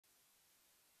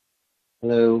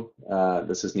Hello,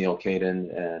 this is Neil Caden,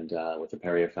 and with the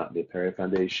Apereo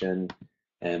Foundation,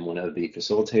 and one of the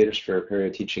facilitators for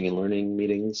Apereo Teaching and Learning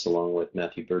meetings, along with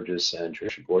Matthew Burgess and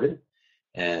Tricia Gordon.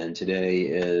 And today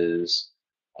is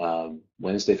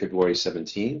Wednesday, February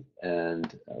 17th,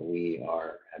 and we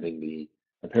are having the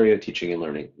Apereo Teaching and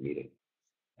Learning meeting.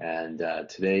 And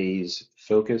today's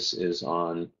focus is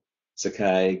on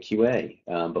Sakai QA,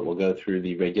 but we'll go through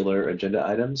the regular agenda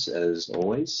items as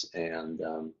always, and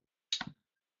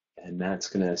Matt's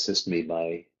going to assist me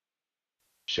by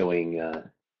showing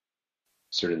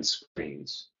certain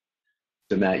screens.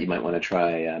 So Matt, you might want to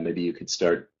try, maybe you could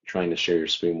start trying to share your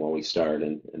screen while we start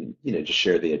and just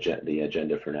share the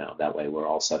agenda for now. That way we're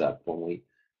all set up when we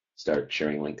start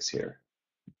sharing links here.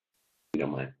 If you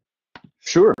don't mind.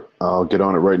 Sure, I'll get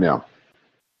on it right now.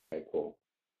 Okay, cool.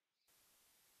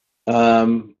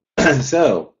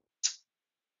 So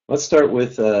let's start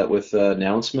with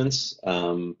announcements.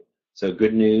 So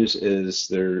good news is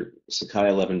their Sakai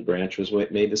 11 branch was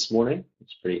made this morning.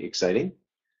 It's pretty exciting.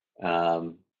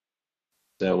 So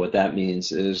what that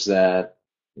means is that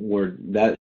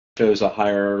that shows a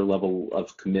higher level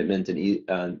of commitment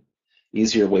and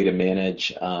easier way to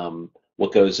manage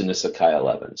what goes into Sakai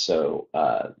 11. So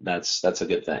that's a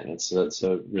good thing. It's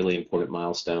a really important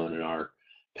milestone in our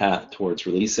path towards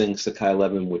releasing Sakai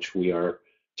 11, which we are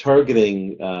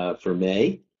targeting for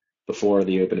May before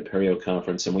the Open Apereo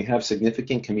conference, and we have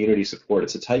significant community support.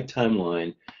 It's a tight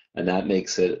timeline, and that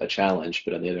makes it a challenge.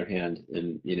 But on the other hand,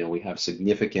 we have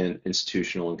significant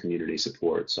institutional and community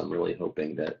support. So I'm really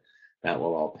hoping that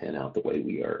will all pan out the way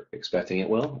we are expecting it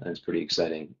will, and it's pretty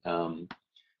exciting.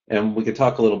 And we could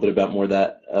talk a little bit about more of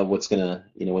that, what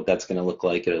that's gonna look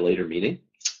like at a later meeting.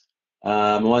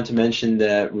 I wanted to mention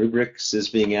that rubrics is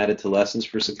being added to lessons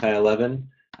for Sakai 11.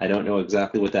 I don't know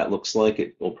exactly what that looks like.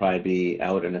 It will probably be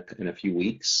out in a few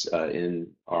weeks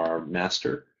in our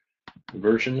master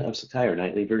version of Sakai, or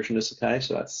nightly version of Sakai,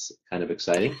 so that's kind of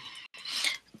exciting.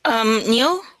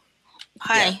 Neil?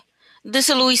 Hi, yeah. This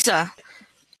is Luisa.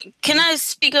 Can I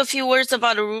speak a few words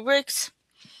about the rubrics?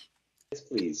 Yes,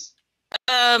 please.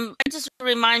 I just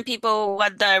remind people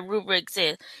what the rubrics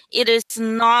is. It is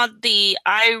not the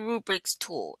iRubrics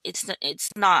tool. It's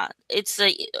not. It's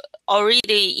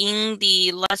already in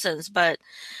the lessons, but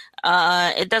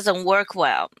it doesn't work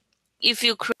well. If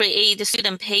you create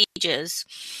student pages,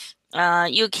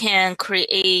 you can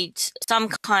create some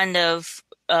kind of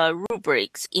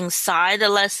rubrics inside the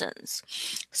lessons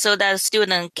so that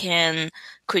students can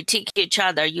critique each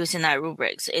other using that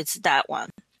rubrics. It's that one.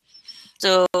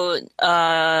 So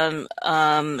Charles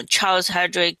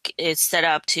Hedrick is set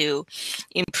up to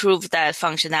improve that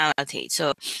functionality.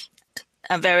 So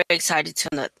I'm very excited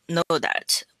to know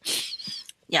that.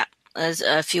 Yeah, there's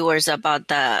a few words about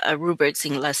the rubrics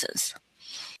in lessons.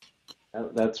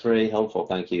 That's very helpful.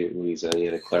 Thank you, Louisa. You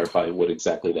had to clarify what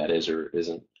exactly that is or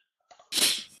isn't.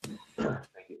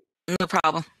 Thank you. No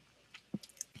problem.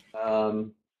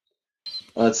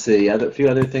 Let's see, a few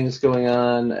other things going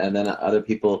on, and then other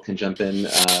people can jump in.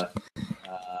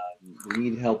 We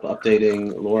need help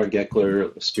updating. Laura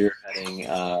Geckler spearheading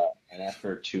an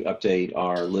effort to update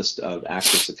our list of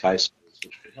active Sakai schools,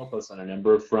 which could help us on a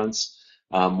number of fronts.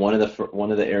 One of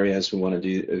the areas we want to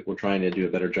do, we're trying to do a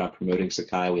better job promoting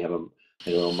Sakai. We have a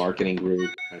little marketing group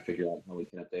trying to figure out how we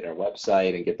can update our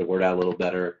website and get the word out a little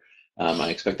better. I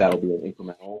expect that'll be an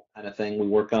incremental kind of thing we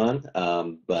work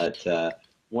on, but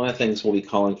one of the things we'll be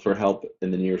calling for help in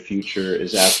the near future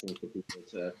is asking for people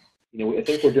to, I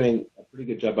think we're doing a pretty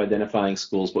good job identifying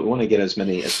schools, but we want to get as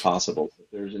many as possible.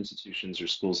 If there's institutions or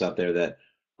schools out there that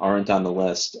aren't on the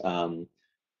list,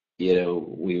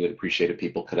 we would appreciate if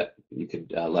you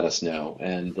could let us know.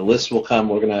 And the list will come.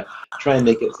 We're going to try and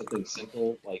make it something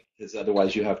simple, because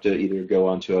otherwise you have to either go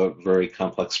onto a very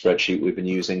complex spreadsheet we've been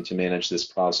using to manage this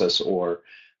process, or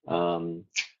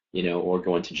or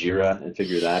go into Jira and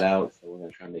figure that out. So we're going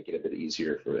to try and make it a bit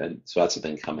easier and so that's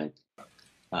something coming.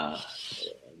 And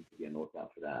be on the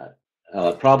lookout for that.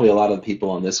 Probably a lot of the people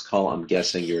on this call, I'm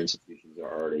guessing your institutions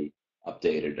are already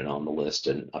updated and on the list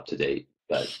and up to date,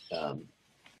 but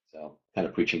so kind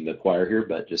of preaching the choir here,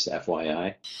 but just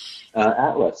FYI.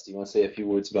 Atlas, do you want to say a few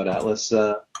words about Atlas?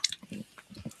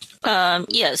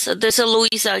 Yes, this is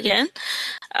Luisa again.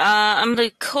 I'm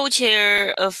the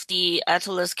co-chair of the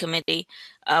Atlas Committee,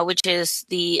 which is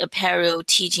the Apereo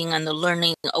Teaching and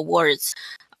Learning Awards.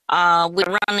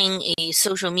 We're running a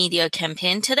social media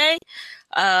campaign today.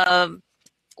 Well,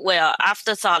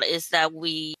 afterthought is that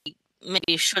we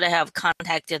maybe should have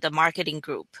contacted the marketing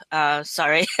group.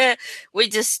 Sorry, we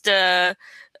just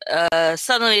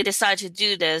suddenly decided to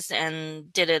do this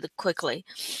and did it quickly.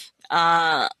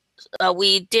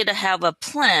 we did have a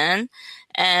plan,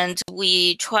 and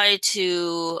we try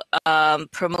to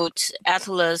promote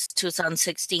Atlas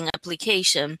 2016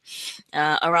 application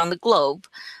around the globe.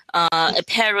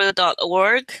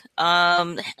 Apereo.org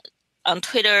on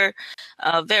Twitter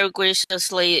very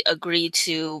graciously agreed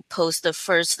to post the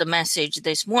first message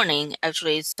this morning.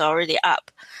 Actually, it's already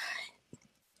up.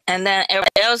 And then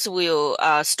everybody else will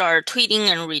start tweeting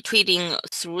and retweeting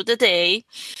through the day.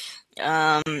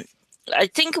 I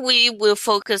think we will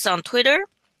focus on Twitter,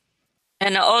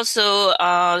 and also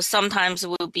sometimes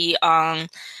we'll be on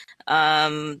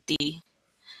the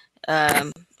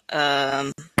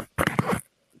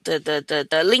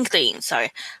LinkedIn. Sorry,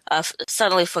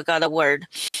 suddenly forgot a word.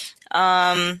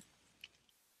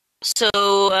 So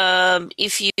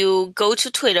if you go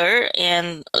to Twitter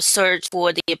and search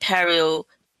for the Apereo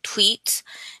tweets,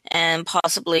 and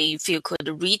possibly if you could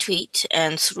retweet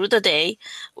and through the day,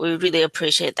 we really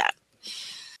appreciate that.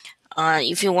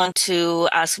 If you want to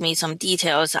ask me some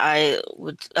details, I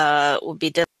would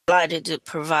be delighted to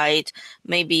provide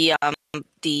maybe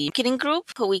the marketing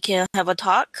group. We can have a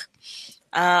talk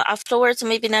afterwards,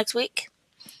 maybe next week.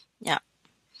 Yeah,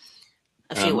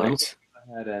 a few words.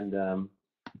 I'm going to go ahead and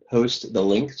post the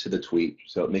link to the tweet,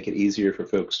 so it'll make it easier for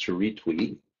folks to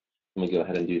retweet. Let me go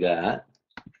ahead and do that.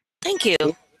 Thank you.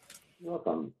 You're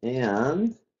welcome.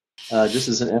 And just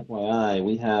as an FYI,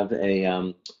 we have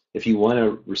a, if you want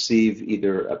to receive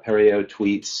either Apereo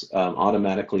tweets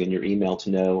automatically in your email to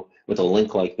know with a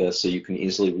link like this, so you can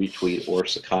easily retweet, or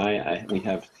Sakai, we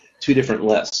have two different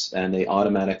lists, and they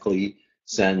automatically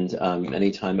send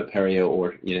anytime Apereo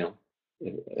or,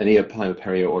 any time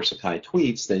Apereo or Sakai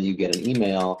tweets, then you get an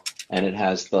email, and it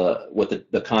has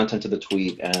the content of the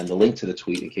tweet and the link to the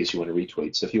tweet in case you want to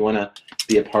retweet. So if you want to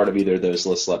be a part of either of those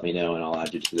lists, let me know, and I'll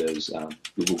add you to those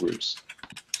Google groups.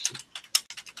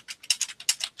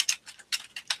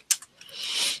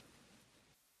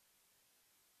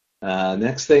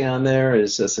 Next thing on there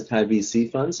is Sakai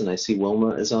VC Funds, and I see Wilma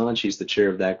is on. She's the chair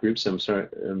of that group, so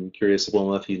I'm curious,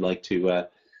 Wilma, if you'd like to,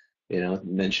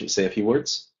 say a few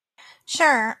words.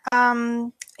 Sure.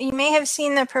 You may have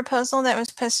seen the proposal that was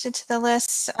posted to the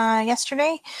list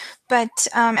yesterday, but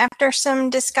after some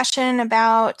discussion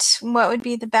about what would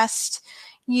be the best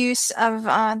use of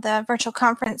the virtual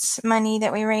conference money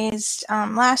that we raised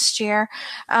last year,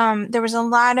 there was a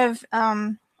lot of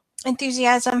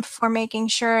enthusiasm for making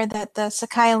sure that the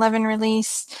Sakai 11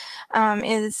 release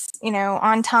is,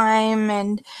 on time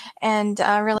and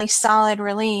a really solid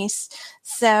release.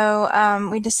 So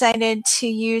we decided to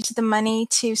use the money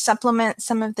to supplement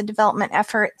some of the development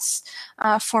efforts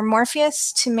for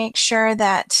Morpheus to make sure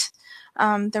that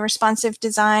the responsive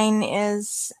design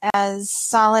is as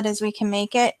solid as we can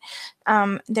make it.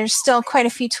 There's still quite a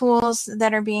few tools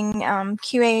that are being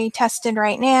QA tested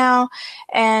right now,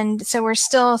 and so we're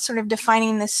still sort of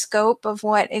defining the scope of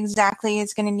what exactly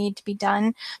is going to need to be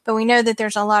done, but we know that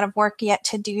there's a lot of work yet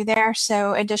to do there,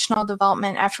 so additional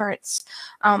development efforts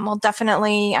will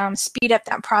definitely speed up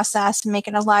that process and make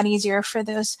it a lot easier for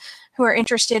those who are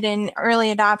interested in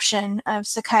early adoption of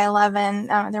Sakai 11.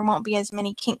 There won't be as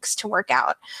many kinks to work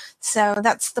out. So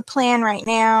that's the plan right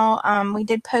now. We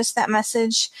did post that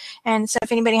message, and so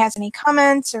if anybody has any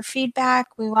comments or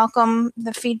feedback, we welcome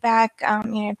the feedback.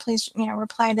 Please,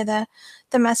 reply to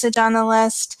the message on the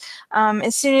list.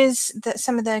 As soon as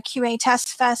some of the QA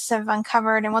test fests have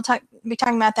uncovered, and we'll be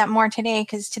talking about that more today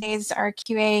because today's our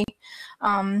QA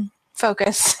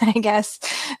focus, I guess.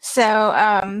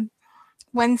 So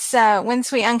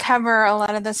once we uncover a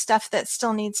lot of the stuff that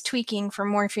still needs tweaking for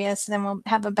Morpheus, then we'll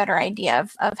have a better idea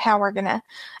of how we're going to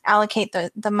allocate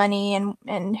the money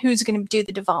and who's going to do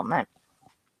the development.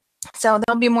 So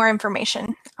there'll be more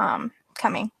information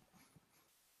coming.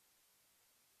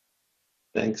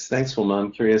 Thanks, Wilma.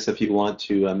 I'm curious if you want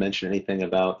to mention anything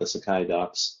about the Sakai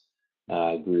Docs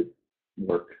group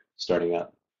work starting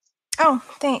up. Oh,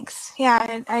 thanks.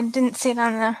 Yeah, I didn't see it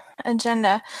on the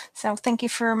agenda, so thank you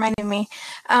for reminding me.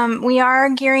 We are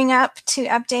gearing up to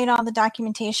update all the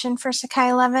documentation for Sakai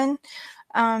 11.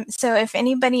 So if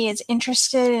anybody is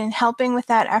interested in helping with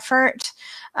that effort,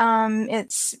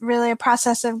 it's really a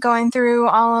process of going through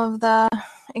all of the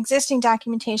existing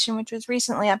documentation, which was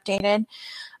recently updated,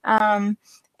 and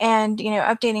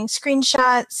updating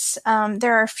screenshots.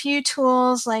 There are a few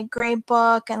tools like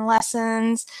Gradebook and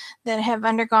Lessons that have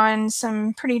undergone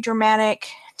some pretty dramatic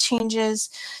changes,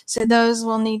 so those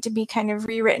will need to be kind of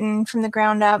rewritten from the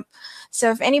ground up.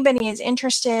 So if anybody is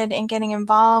interested in getting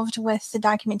involved with the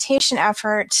documentation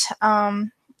effort,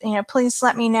 please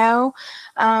let me know.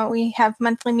 We have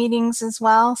monthly meetings as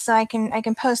well, so I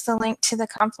can post the link to the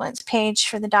Confluence page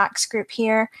for the docs group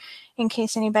here, in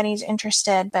case anybody's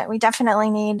interested. But we definitely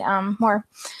need more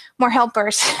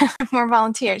helpers, more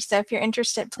volunteers. So if you're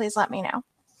interested, please let me know.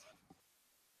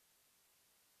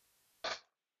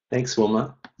 Thanks,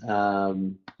 Wilma.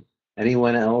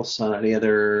 Anyone else on any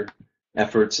other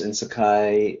efforts in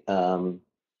Sakai,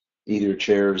 either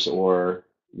chairs or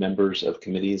members of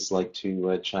committees like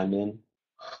to chime in?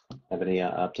 Have any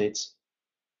updates?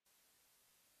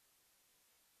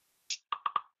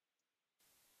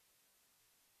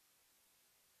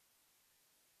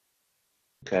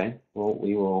 Okay, well,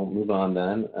 we will move on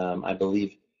then. I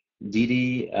believe Dee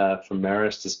Dee from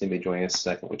Marist is going to be joining us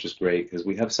second, which is great because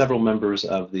we have several members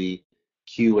of the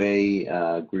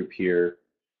QA group here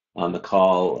on the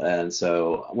call. And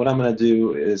so what I'm going to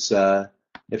do is,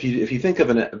 if you think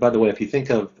of by the way, if you think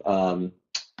of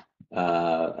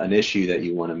an issue that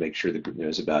you want to make sure the group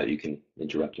knows about, you can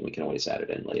interrupt and we can always add it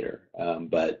in later.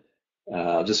 But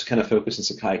I'll just kind of focus on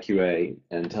Sakai QA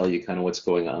and tell you kind of what's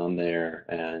going on there,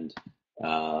 and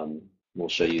we'll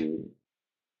show you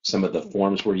some of the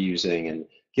forms we're using and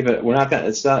give it.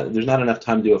 There's not enough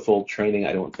time to do a full training,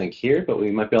 I don't think, here, but we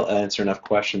might be able to answer enough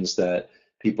questions that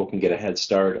people can get a head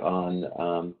start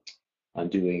on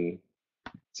doing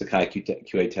Sakai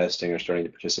QA testing or starting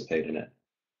to participate in it.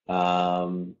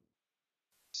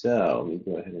 So let me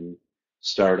go ahead and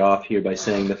start off here by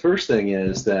saying the first thing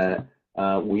is that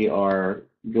we are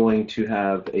going to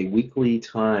have a weekly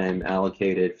time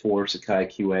allocated for Sakai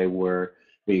QA where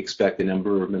we expect a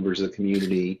number of members of the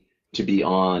community to be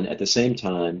on at the same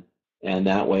time, and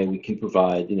that way we can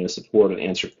provide support and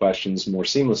answer questions more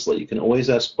seamlessly. You can always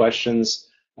ask questions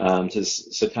to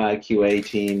Sakai QA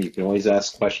team. You can always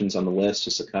ask questions on the list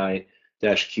to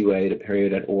Sakai-QA at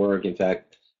apereo.org. In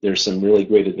fact, there's some really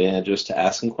great advantages to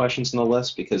asking questions on the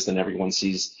list because then everyone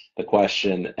sees the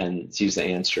question and sees the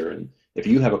answer. And if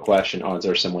you have a question, odds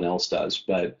are someone else does.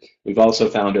 But we've also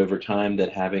found over time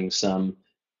that having some,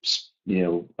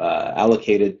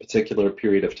 allocated particular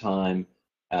period of time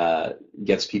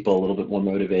gets people a little bit more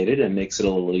motivated and makes it a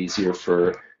little easier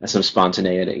for some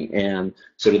spontaneity. And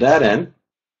so to that end,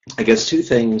 I guess two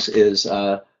things is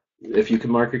if you can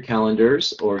mark your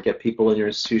calendars or get people in your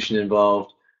institution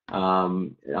involved.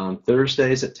 On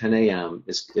Thursdays at 10 a.m.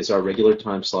 is our regular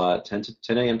time slot, 10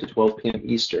 a.m. to 12 p.m.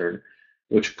 Eastern,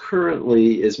 which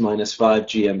currently is -5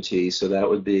 GMT, so that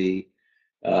would be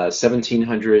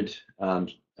 1700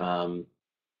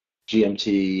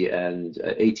 GMT and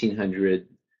 1800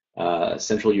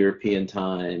 Central European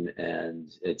time,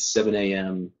 and it's 7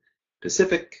 a.m.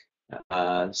 Pacific.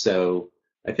 So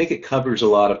I think it covers a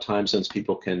lot of time zones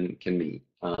people can meet.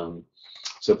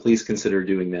 So please consider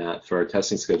doing that for our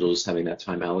testing schedule, just having that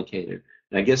time allocated.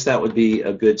 And I guess that would be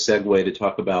a good segue to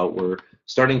talk about, we're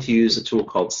starting to use a tool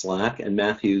called Slack. And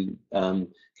Matthew,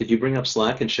 could you bring up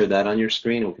Slack and show that on your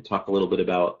screen? And we could talk a little bit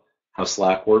about how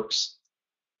Slack works.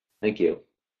 Thank you.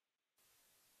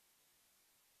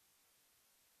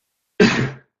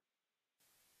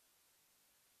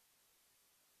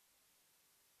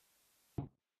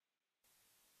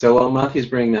 So while Matthew's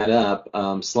bringing that up,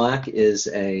 Slack is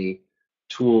a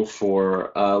tool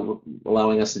for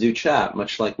allowing us to do chat,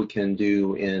 much like we can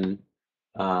do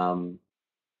on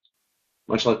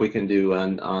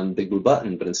Big Blue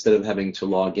Button. But instead of having to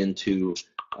log into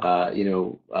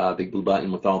Big Blue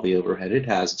Button with all the overhead it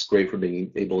has, it's great for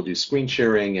being able to do screen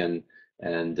sharing and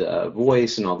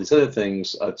voice and all these other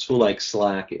things. A tool like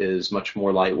Slack is much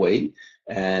more lightweight,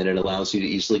 and it allows you to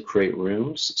easily create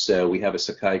rooms. So we have a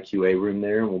Sakai QA room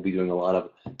there, and we'll be doing a lot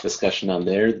of discussion on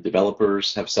there. The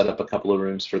developers have set up a couple of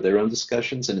rooms for their own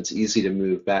discussions, and it's easy to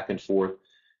move back and forth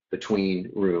between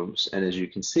rooms. And as you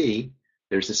can see,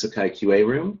 there's the Sakai QA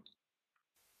room,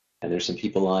 and there's some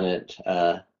people on it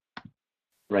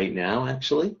right now,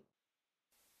 actually.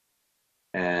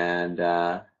 And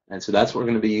so that's what we're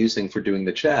going to be using for doing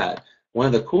the chat. One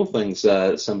of the cool things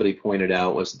somebody pointed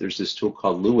out was there's this tool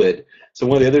called Luid. So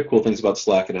one of the other cool things about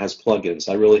Slack, it has plugins.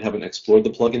 I really haven't explored the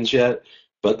plugins yet,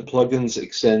 but the plugins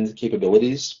extend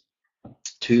capabilities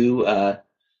to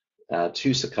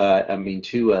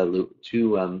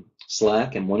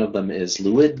Slack, and one of them is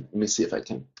Luid. Let me see if I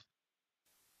can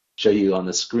show you on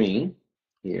the screen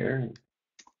here.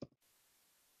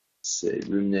 Let's see,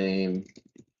 room name.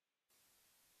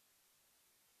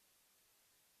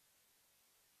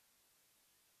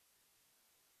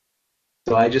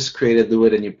 So I just created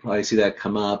Luid, and you probably see that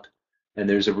come up, and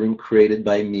there's a room created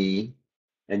by me,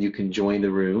 and you can join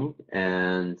the room,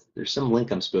 and there's some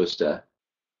link I'm supposed to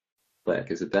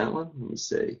click. Is it that one? Let me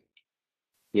see.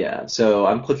 Yeah, so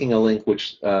I'm clicking a link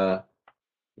which, or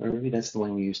maybe that's the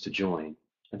one we used to join.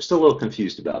 I'm still a little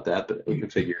confused about that, but we can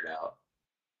figure it out.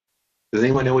 Does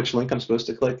anyone know which link I'm supposed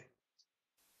to click?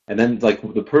 And then like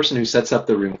the person who sets up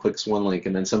the room clicks one link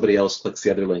and then somebody else clicks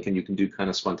the other link, and you can do kind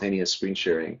of spontaneous screen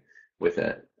sharing with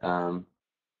it.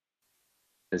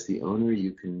 As the owner,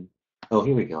 you can, oh,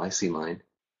 here we go, I see mine.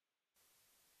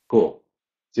 Cool.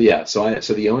 So yeah, so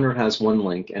the owner has one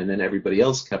link and then everybody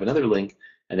else have another link,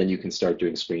 and then you can start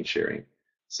doing screen sharing.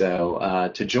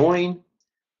 So to join,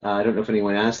 I don't know if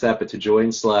anyone asked that, but to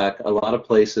join Slack, a lot of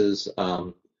places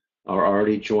are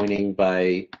already joining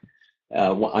by,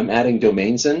 I'm adding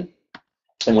domains in.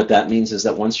 And what that means is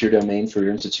that once your domain for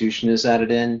your institution is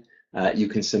added in, you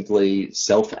can simply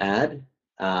self-add.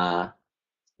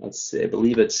 Let's see, I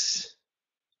believe it's,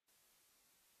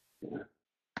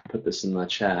 put this in the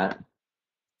chat.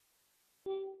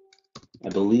 I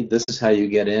believe this is how you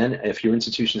get in. If your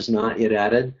institution is not yet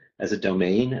added as a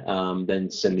domain,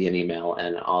 then send me an email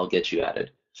and I'll get you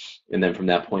added. And then from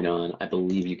that point on, I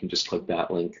believe you can just click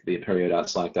that link, the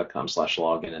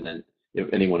apereo.slack.com/login, and then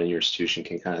if anyone in your institution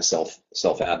can kind of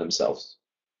self-add themselves.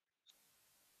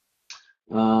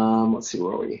 Let's see,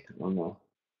 where are we on the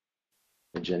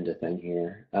agenda thing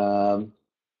here?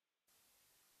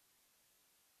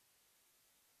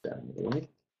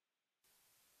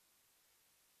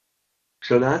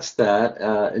 So that's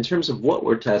that. In terms of what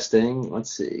we're testing,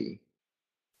 let's see.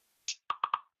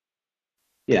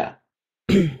 Yeah.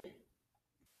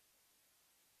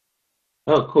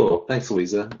 Oh, cool. Thanks,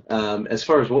 Louisa. As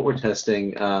far as what we're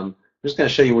testing, I'm just going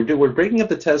to show you. We're breaking up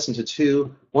the test into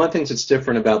two. One of the things that's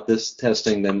different about this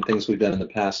testing than things we've done in the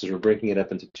past is we're breaking it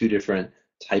up into two different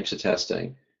types of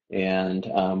testing. And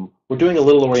we're doing a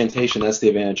little orientation. That's the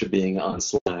advantage of being on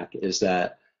Slack, is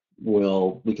that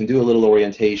we can do a little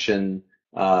orientation,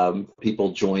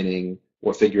 people joining,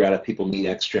 or figure out if people need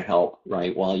extra help,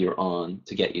 right, while you're on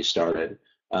to get you started.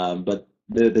 But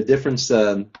the difference,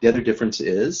 the other difference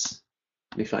is,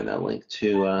 let me find that link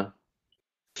to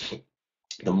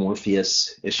the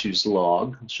Morpheus issues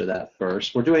log. I'll show that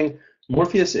first. We're doing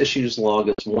Morpheus issues log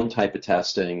as one type of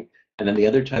testing, and then the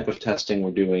other type of testing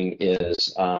we're doing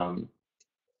is going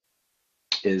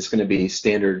to be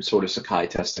standard sort of Sakai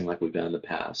testing like we've done in the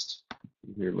past.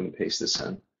 Here, I'm going to paste this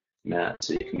in, Matt,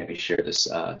 so you can maybe share this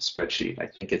spreadsheet. I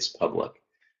think it's public.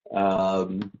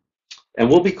 And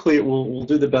we'll be clear. We'll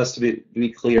do the best to be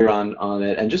clear on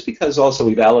it. And just because also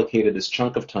we've allocated this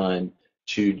chunk of time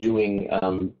to doing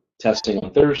testing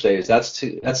on Thursdays,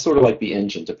 that's sort of like the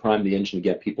engine, to prime the engine to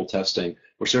get people testing.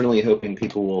 We're certainly hoping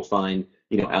people will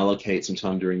allocate some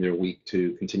time during their week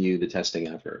to continue the testing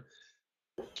effort.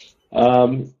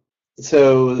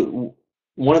 So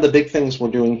one of the big things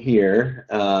we're doing here,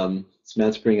 so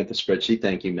Matt's bringing up the spreadsheet.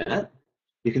 Thank you, Matt.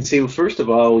 You can see, first of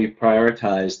all, we've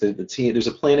prioritized the team. There's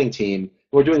a planning team.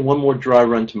 We're doing one more dry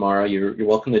run tomorrow. You're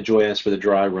welcome to join us for the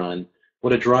dry run.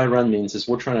 What a dry run means is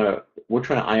we're trying to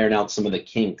iron out some of the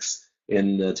kinks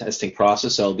in the testing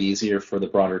process, so it'll be easier for the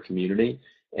broader community.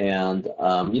 And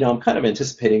I'm kind of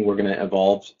anticipating we're going to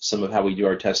evolve some of how we do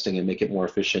our testing and make it more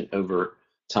efficient over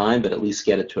time, but at least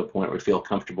get it to a point where we feel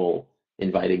comfortable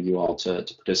inviting you all to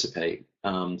participate.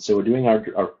 So we're doing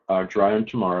our dry run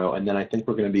tomorrow, and then I think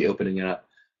we're going to be opening it up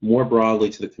more broadly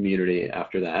to the community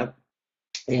after that.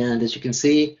 And as you can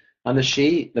see on the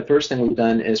sheet, the first thing we've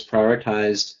done is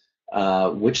prioritized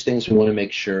which things we want to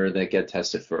make sure that get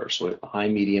tested first, with high,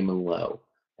 medium, and low.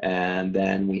 And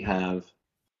then we have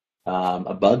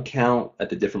a bug count at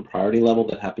the different priority level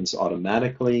that happens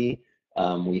automatically.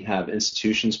 We have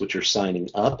institutions which are signing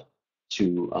up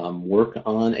to work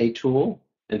on a tool.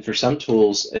 And for some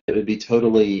tools, it would be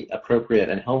totally appropriate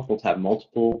and helpful to have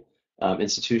multiple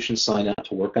institutions sign up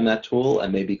to work on that tool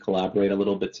and maybe collaborate a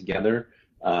little bit together.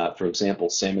 For example,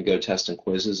 Samigo Test and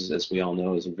Quizzes, as we all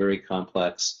know, is a very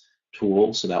complex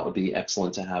tool, so that would be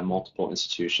excellent to have multiple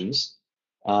institutions.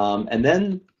 And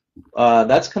then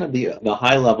that's kind of the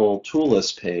high-level tool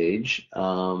list page.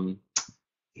 And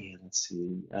let's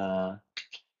see.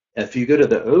 If you go to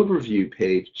the overview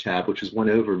page tab, which is one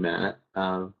over, Matt,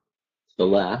 to the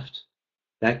left,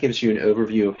 that gives you an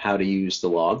overview of how to use the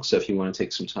log. So if you want to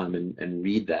take some time and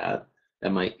read that,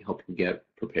 that might help you get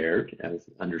prepared and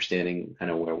understanding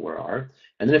kind of where we are.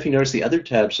 And then if you notice, the other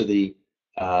tabs are the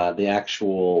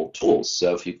actual tools.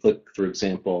 So if you click, for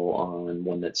example, on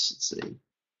one that's, let's see,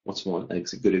 what's one?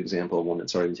 It's a good example of one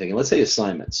that's already been taken. Let's say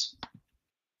assignments.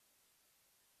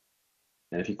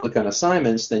 And if you click on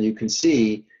assignments, then you can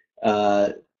see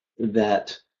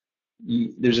that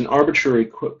there's an arbitrary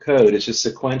code. It's just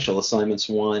sequential, assignments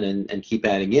 1 and keep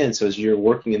adding in. So as you're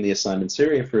working in the assignments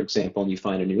area, for example, and you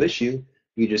find a new issue,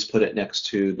 you just put it next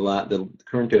to the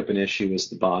current open issue is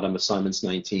the bottom, assignments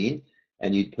 19,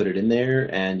 and you'd put it in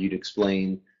there and you'd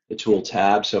explain the tool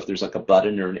tab. So if there's like a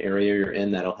button or an area you're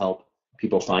in, that'll help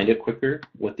people find it quicker,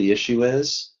 what the issue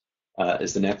is.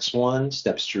 is the next one,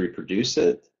 steps to reproduce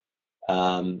it.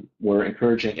 We're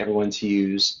encouraging everyone to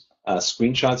use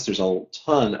screenshots. There's a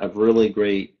ton of really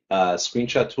great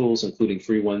screenshot tools, including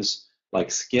free ones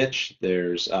like Sketch.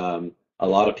 There's a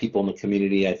lot of people in the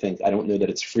community, I think, I don't know that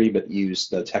it's free, but use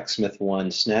the TechSmith one,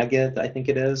 Snagit, I think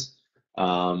it is.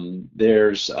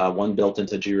 There's one built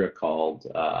into Jira called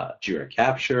Jira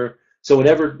Capture. So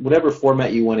whatever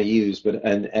format you want to use,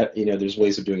 there's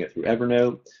ways of doing it through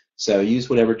Evernote. So use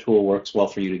whatever tool works well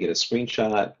for you to get a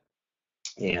screenshot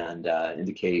and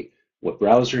indicate what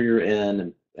browser you're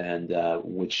in and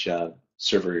which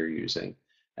server you're using.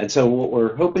 And so what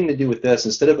we're hoping to do with this,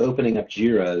 instead of opening up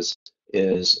Jira's,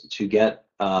 is to get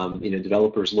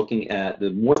developers looking at the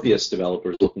Morpheus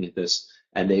developers looking at this,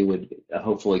 and they would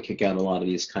hopefully kick out a lot of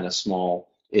these kind of small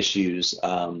issues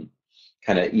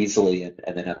kind of easily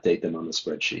and then update them on the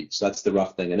spreadsheet. So that's the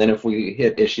rough thing. And then if we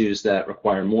hit issues that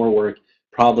require more work,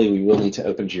 probably we will need to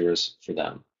open Jira's for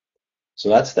them. So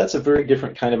that's a very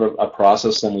different kind of a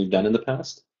process than we've done in the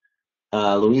past.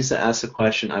 Louisa asked a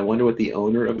question, I wonder what the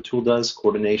owner of a tool does,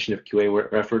 coordination of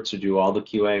QA efforts, or do all the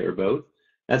QA or both?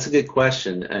 That's a good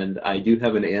question, and I do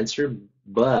have an answer,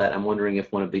 but I'm wondering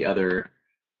if one of the other,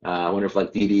 I wonder if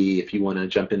like Dee Dee, if you want to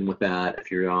jump in with that, if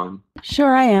you're on.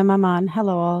 Sure, I am. I'm on.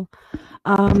 Hello, all.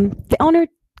 The owner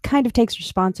kind of takes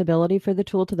responsibility for the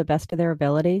tool to the best of their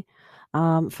ability.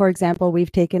 For example,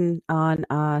 we've taken on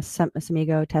some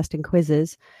Amigo testing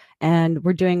quizzes, and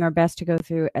we're doing our best to go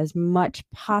through as much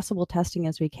possible testing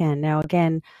as we can. Now,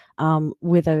 again,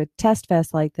 with a test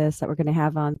fest like this that we're going to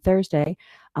have on Thursday,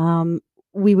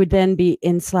 we would then be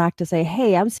in Slack to say,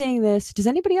 hey, I'm seeing this. Does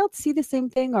anybody else see the same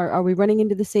thing? Or are we running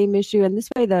into the same issue? And this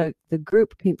way the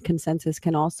group consensus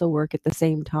can also work at the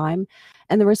same time.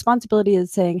 And the responsibility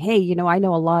is saying, hey, I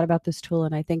know a lot about this tool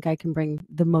and I think I can bring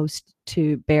the most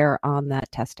to bear on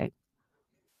that testing.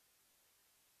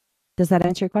 Does that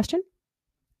answer your question?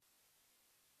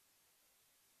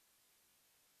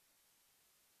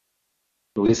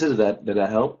 Louisa, did that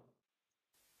help?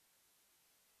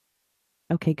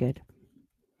 Okay, good.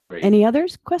 Great. Any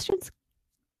others questions?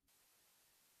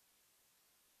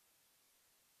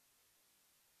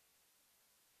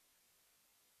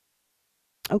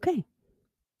 Okay.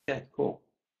 Okay, cool.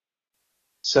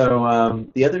 So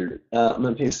the other, I'm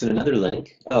going to paste in another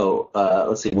link.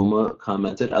 Let's see, Wilma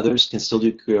commented, others can still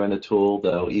do QA on the tool,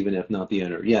 though, even if not the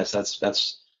owner. Yes,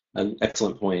 that's an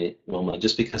excellent point, Wilma.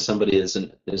 Just because somebody is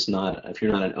not, if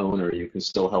you're not an owner, you can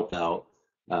still help out,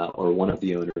 or one of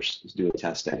the owners doing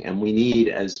testing. And we need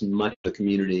as much of the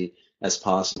community as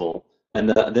possible. And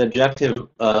the objective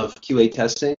of QA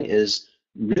testing is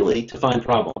really to find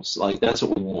problems. Like, that's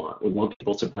what we want. We want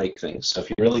people to break things. So if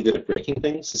you're really good at breaking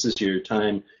things, this is your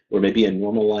time, or maybe in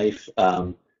normal life,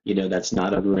 that's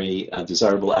not a very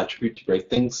desirable attribute to break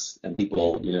things, and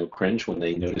people, cringe when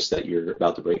they notice that you're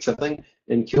about to break something.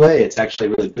 In QA, it's actually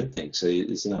a really good thing. So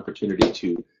it's an opportunity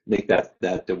to make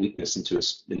that weakness into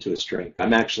a strength.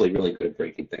 I'm actually really good at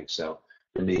breaking things. So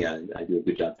for me, I do a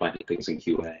good job finding things in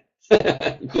QA.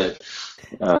 But,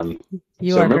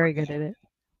 you are very good at it.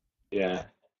 Yeah.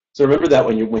 So remember that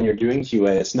when you're doing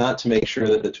QA, it's not to make sure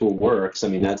that the tool works. I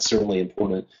mean, that's certainly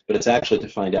important, but it's actually to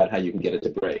find out how you can get it to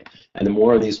break. And the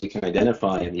more of these we can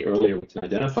identify, and the earlier we can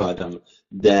identify them,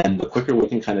 then the quicker we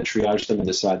can kind of triage them and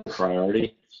decide the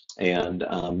priority, and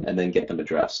then get them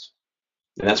addressed.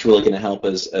 And that's really going to help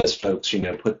as folks,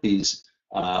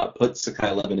 put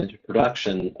Sakai 11 into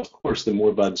production. Of course, the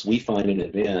more bugs we find in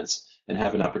advance and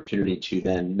have an opportunity to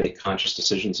then make conscious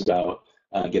decisions about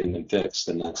getting them fixed,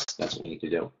 and that's what we need to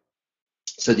do.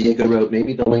 So Diego wrote,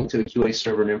 maybe the link to the QA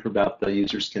server and info about the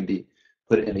users can be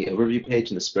put in the overview page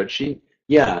in the spreadsheet.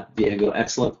 Yeah, Diego,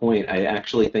 excellent point. I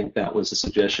actually think that was a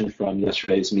suggestion from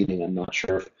yesterday's meeting. I'm not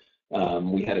sure if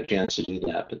we had a chance to do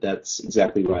that, but that's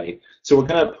exactly right. So we're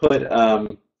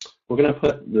going to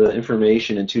put the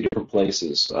information in two different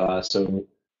places. So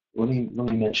let me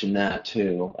mention that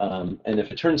too. And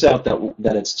if it turns out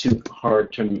that it's too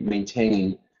hard to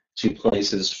maintain two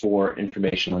places for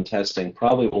information on testing,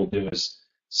 probably what we'll do is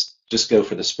just go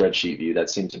for the spreadsheet view. That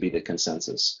seemed to be the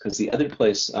consensus. Because the other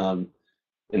place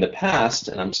in the past,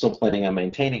 and I'm still planning on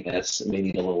maintaining this, may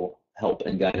need a little help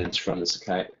and guidance from the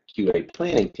Sakai QA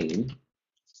planning team,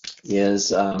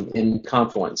 is in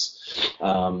Confluence.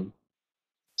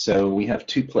 So we have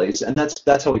two places, and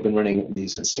that's how we've been running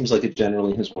these. It seems like it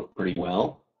generally has worked pretty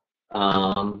well.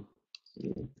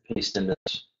 Paste in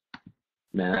this,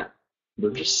 Matt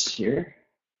Burgess here.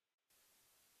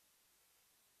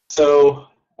 So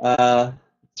I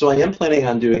am planning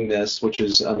on doing this, which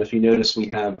is, if you notice, we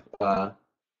have, I'll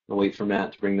wait for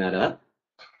Matt to bring that up,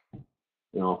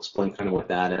 and I'll explain kind of what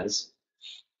that is.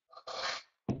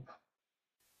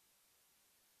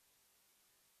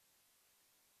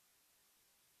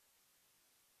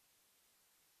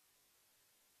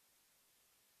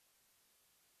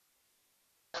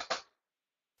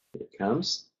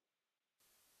 comes.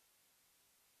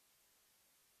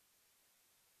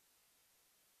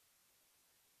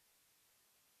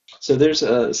 So there's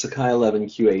a Sakai 11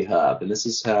 QA hub, and this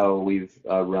is how we've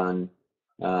run,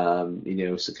 Sakai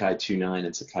 2.9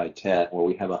 and Sakai 10, where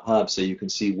we have a hub so you can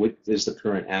see what is the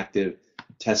current active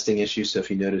testing issue. So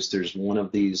if you notice, there's one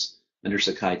of these under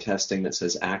Sakai testing that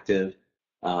says active.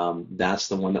 That's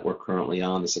the one that we're currently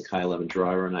on, the Sakai 11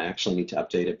 driver, and I actually need to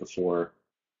update it before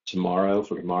tomorrow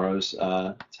for tomorrow's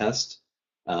test.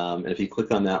 And if you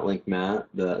click on that link, Matt,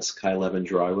 the Sakai 11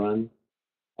 dry run,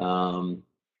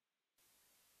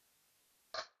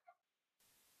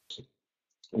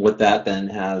 what that then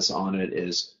has on it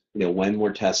is, when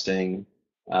we're testing,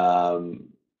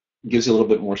 gives you a little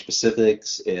bit more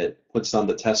specifics. It puts on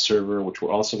the test server, which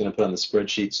we're also going to put on the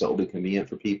spreadsheet, so it'll be convenient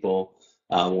for people.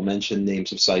 We'll mention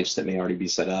names of sites that may already be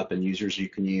set up and users you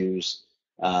can use,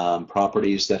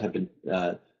 properties that have been,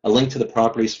 a link to the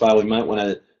properties file. We might want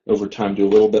to, over time, do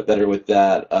a little bit better with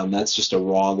that. That's just a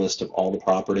raw list of all the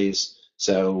properties.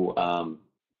 So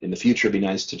in the future, it'd be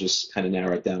nice to just kind of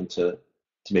narrow it down to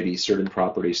maybe certain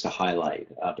properties to highlight.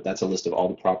 But that's a list of all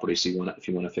the properties if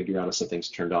you want to figure out if something's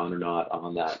turned on or not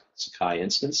on that Sakai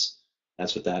instance.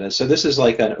 That's what that is. So this is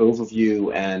like an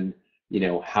overview and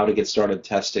how to get started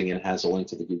testing, and it has a link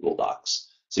to the Google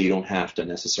Docs. So you don't have to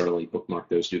necessarily bookmark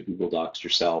those to Google Docs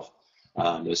yourself.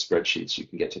 Those spreadsheets, you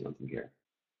can get to them from here.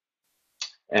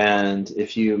 And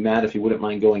Matt, if you wouldn't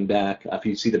mind going back, if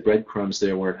you see the breadcrumbs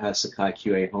there where it has Sakai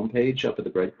QA homepage up at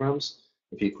the breadcrumbs,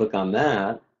 if you click on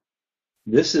that,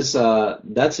 this is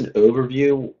that's an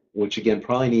overview, which again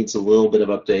probably needs a little bit of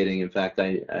updating. In fact,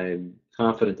 I'm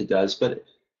confident it does, but it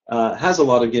has a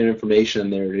lot of good information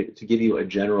there to give you a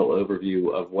general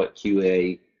overview of what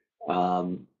QA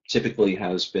typically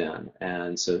has been.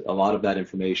 And so a lot of that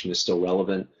information is still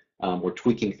relevant. We're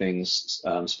tweaking things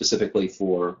specifically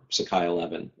for Sakai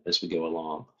 11 as we go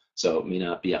along. So it may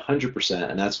not be 100%,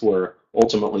 and that's where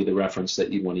ultimately the reference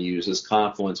that you want to use is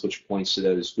Confluence, which points to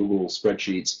those Google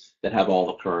spreadsheets that have all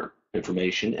the current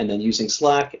information, and then using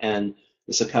Slack and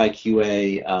the Sakai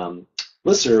QA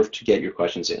listserv to get your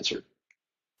questions answered.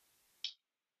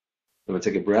 I'm going to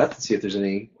take a breath and see if there's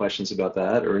any questions about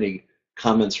that or any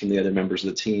comments from the other members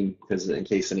of the team, because in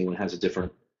case anyone has a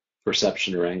different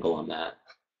perception or angle on that.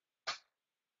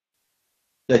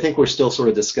 I think we're still sort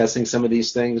of discussing some of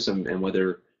these things and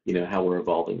whether, how we're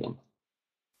evolving them.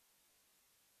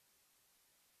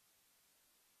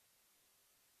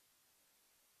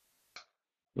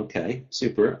 Okay,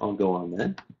 super. I'll go on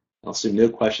then. I'll assume no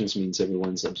questions means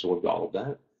everyone's absorbed all of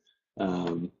that.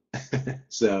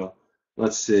 So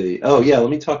let's see. Oh, yeah,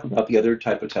 let me talk about the other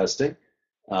type of testing.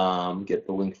 Get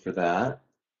the link for that.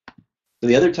 So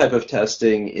the other type of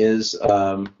testing is,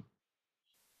 I'll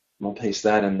paste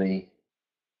that in the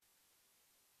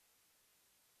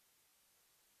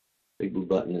big blue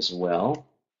button as well.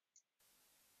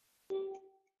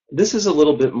 This is a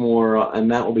little bit more, and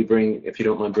Matt will be bringing, if you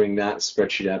don't mind bringing that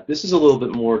spreadsheet up, this is a little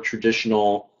bit more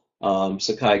traditional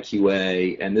Sakai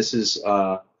QA, and this is,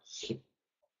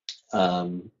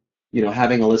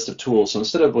 having a list of tools. So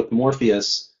instead of with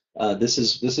Morpheus, this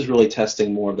is really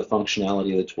testing more of the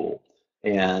functionality of the tool.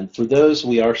 And for those,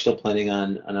 we are still planning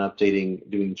on updating,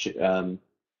 doing JIRAs,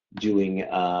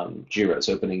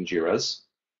 opening JIRAs.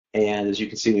 And as you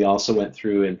can see, we also went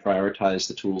through and prioritized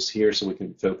the tools here so we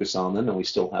can focus on them, and we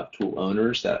still have tool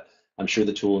owners that I'm sure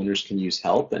the tool owners can use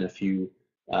help. And if you're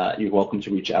welcome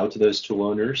to reach out to those tool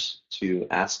owners to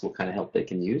ask what kind of help they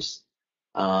can use.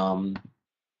 And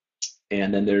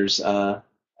then there's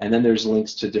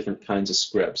links to different kinds of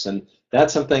scripts, and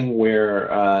that's something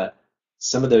where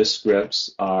some of those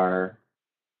scripts are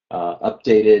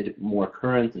updated, more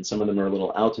current, and some of them are a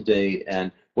little out of date.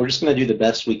 And we're just going to do the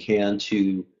best we can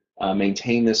to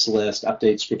maintain this list,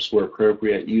 update scripts where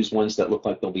appropriate, use ones that look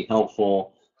like they'll be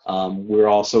helpful. We're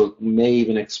also may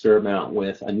even experiment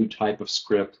with a new type of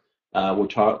script.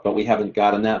 But we haven't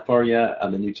gotten that far yet.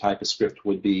 The new type of script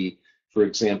would be, for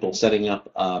example, setting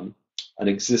up an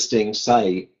existing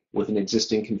site with an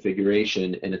existing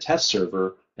configuration in a test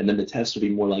server, and then the test would be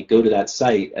more like go to that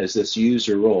site as this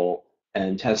user role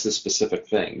and test this specific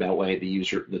thing. That way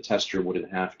the tester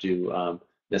wouldn't have to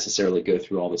necessarily go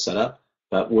through all the setup.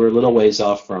 But we're a little ways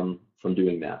off from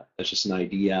doing that. That's just an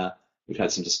idea we've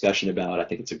had some discussion about. I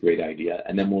think it's a great idea.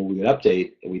 And then when we would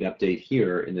update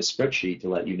here in this spreadsheet to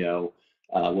let you know,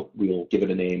 we'll give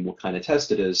it a name, what kind of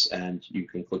test it is, and you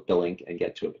can click the link and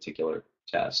get to a particular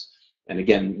test. And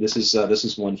again, this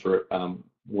is one for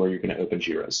where you're going to open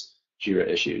JIRA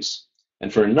issues.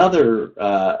 And for another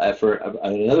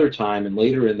time and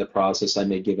later in the process, I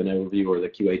may give an overview, or the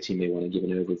QA team may want to give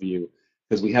an overview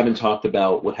because we haven't talked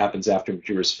about what happens after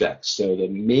Jira's fixed. So the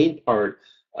main part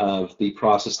of the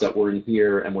process that we're in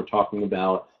here and we're talking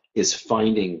about is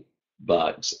finding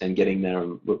bugs and getting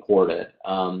them reported.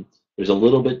 There's a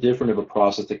little bit different of a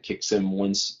process that kicks in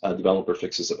once a developer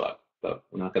fixes a bug, but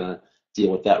we're not going to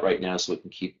deal with that right now, so we can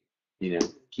keep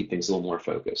things a little more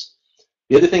focused.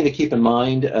 The other thing to keep in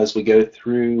mind as we go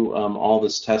through all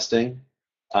this testing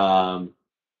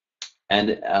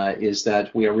is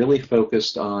that we are really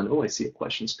focused on. Oh, I see a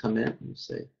question's come in. Let me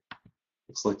see.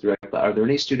 Looks like direct. Are there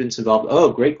any students involved?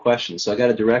 Oh, great question. So I got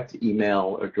a direct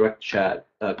email or direct chat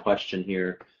question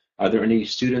here. Are there any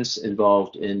students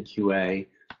involved in QA?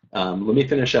 Let me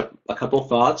finish up a couple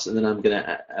thoughts, and then I'm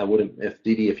gonna. If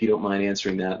Didi, if you don't mind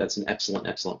answering that, that's an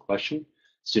excellent question.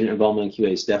 Student involvement in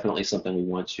QA is definitely something we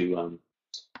want to,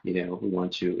 we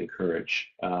want to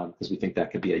encourage because we think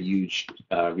that could be a huge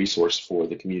resource for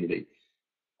the community.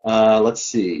 Let's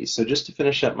see. So just to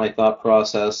finish up my thought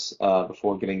process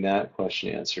before getting that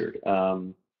question answered,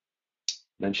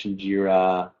 mentioned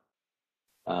Jira.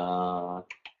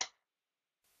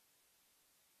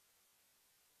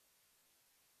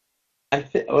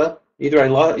 Well,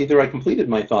 either I completed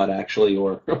my thought actually,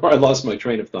 or I lost my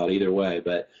train of thought. Either way,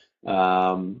 but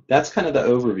that's kind of the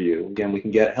overview. Again, we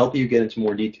can help you get into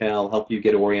more detail, help you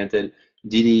get oriented.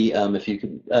 Didi, if you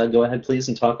could go ahead, please,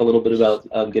 and talk a little bit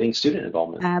about getting student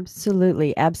involvement.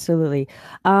 Absolutely.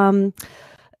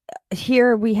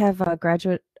 Here we have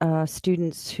graduate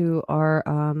students who are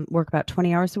work about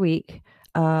 20 hours a week.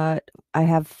 I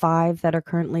have 5 that are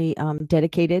currently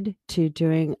dedicated to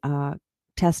doing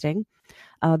testing.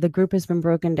 The group has been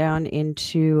broken down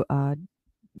into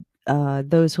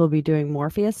those who will be doing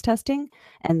Morpheus testing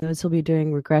and those who will be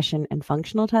doing regression and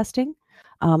functional testing,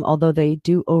 although they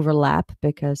do overlap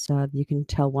because you can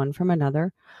tell one from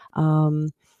another.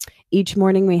 Each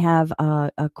morning we have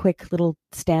a quick little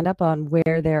stand-up on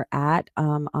where they're at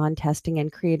on testing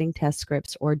and creating test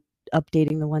scripts or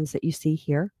updating the ones that you see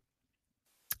here.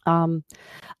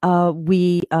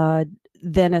 We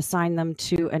then assign them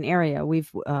to an area.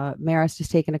 Marist has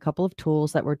taken a couple of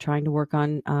tools that we're trying to work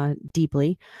on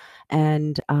deeply.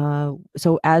 And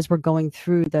so as we're going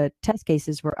through the test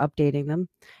cases, we're updating them.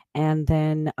 And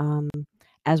then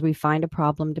as we find a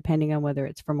problem, depending on whether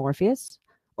it's for Morpheus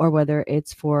or whether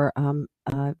it's for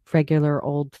regular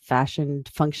old-fashioned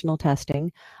functional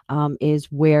testing, is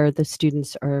where the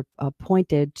students are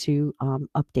pointed to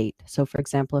update. So for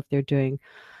example, if they're doing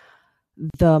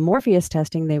the Morpheus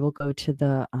testing, they will go to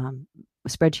the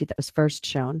spreadsheet that was first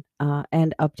shown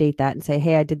and update that and say,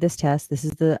 hey, I did this test. This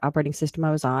is the operating system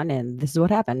I was on, and this is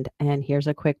what happened. And here's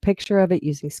a quick picture of it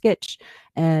using Sketch,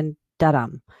 and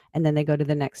da-dum. And then they go to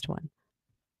the next one.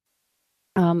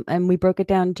 And we broke it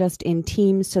down just in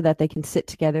teams so that they can sit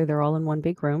together. They're all in one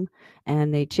big room,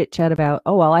 and they chit-chat about,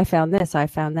 oh, well, I found this, I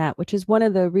found that, which is one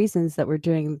of the reasons that we're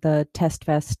doing the test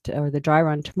fest or the dry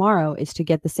run tomorrow, is to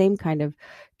get the same kind of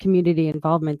community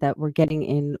involvement that we're getting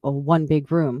in one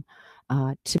big room,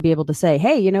 to be able to say,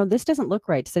 hey, this doesn't look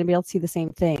right. Does anybody else see the same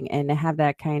thing? And to have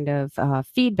that kind of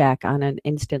feedback on an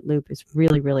instant loop is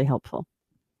really, really helpful.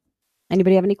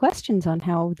 Anybody have any questions on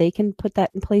how they can put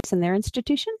that in place in their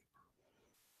institution?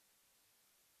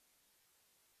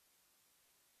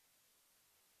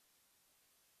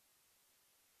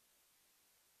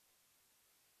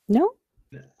 No?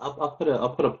 I'll put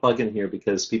a plug in here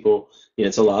because people,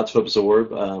 it's a lot to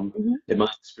absorb. In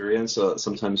my experience,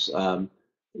 sometimes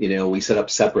we set up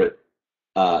separate.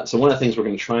 So one of the things we're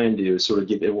going to try and do is sort of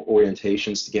give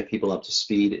orientations to get people up to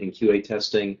speed in QA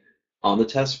testing on the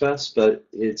test fest. But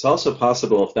it's also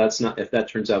possible if that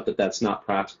turns out that that's not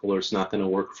practical or it's not going to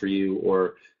work for you,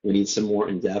 or we need some more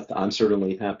in depth. I'm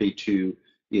certainly happy to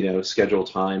schedule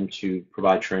time to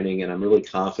provide training, and I'm really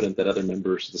confident that other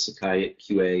members of the Sakai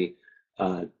QA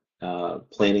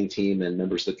planning team and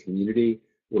members of the community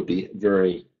would be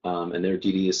very, and their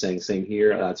DD is saying same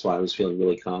here. That's why I was feeling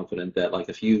really confident that, like,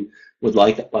 if you would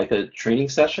like a training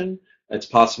session, it's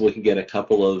possible we can get a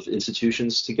couple of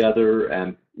institutions together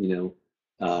and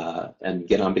and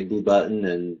get on Big Blue Button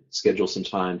and schedule some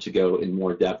time to go in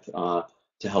more depth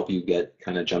to help you get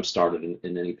kind of jump started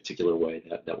in any particular way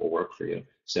that will work for you.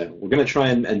 So we're going to try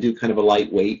and do kind of a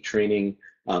lightweight training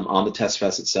on the test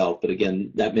fest itself, but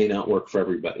again, that may not work for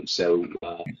everybody. So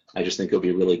I just think it'll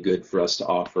be really good for us to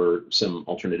offer some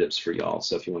alternatives for y'all.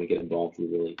 So if you want to get involved, we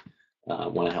really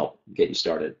want to help get you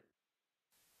started,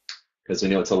 because I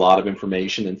know it's a lot of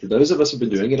information, and for those of us who've been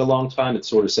doing it a long time, it's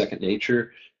sort of second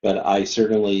nature. But I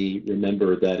certainly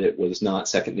remember that it was not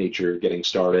second nature getting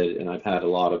started, and I've had a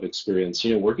lot of experience,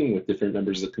 working with different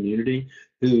members of the community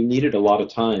who needed a lot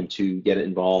of time to get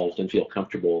involved and feel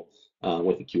comfortable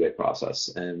with the QA process.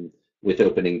 And with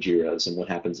opening JIRAs and what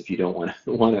happens if you don't want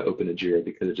to open a JIRA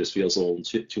because it just feels a little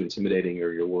too intimidating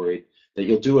or you're worried that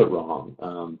you'll do it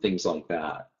wrong, things like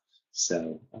that.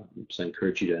 So I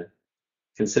encourage you to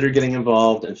consider getting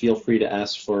involved and feel free to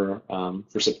ask for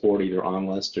support either on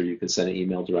list or you can send an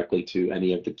email directly to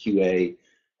any of the QA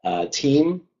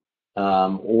team,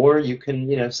 or you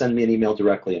can send me an email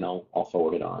directly and I'll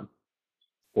forward it on.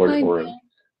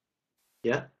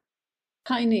 Yeah.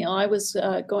 Hi, Neil. I was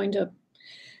going to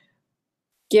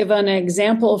give an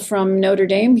example from Notre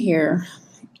Dame here.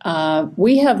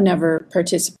 We have never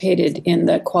participated in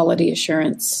the quality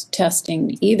assurance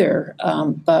testing either,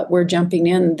 but we're jumping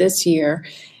in this year.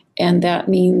 And that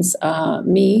means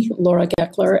me, Laura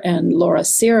Geckler, and Laura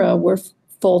Sierra, we're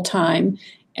full-time.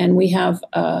 And we have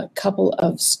a couple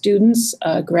of students,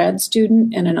 a grad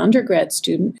student and an undergrad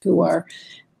student who are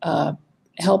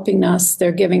helping us.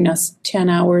 They're giving us 10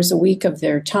 hours a week of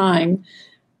their time.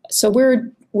 So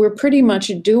we're pretty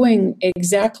much doing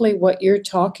exactly what you're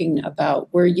talking about.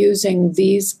 We're using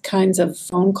these kinds of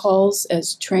phone calls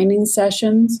as training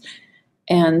sessions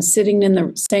and sitting in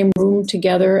the same room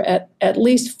together at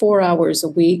least 4 hours a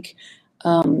week.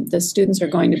 The students are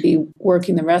going to be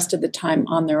working the rest of the time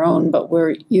on their own, but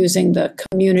we're using the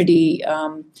community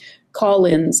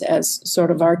call-ins as sort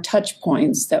of our touch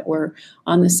points that we're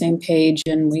on the same page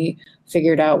and we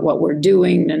figured out what we're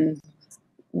doing and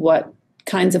what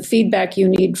kinds of feedback you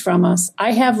need from us.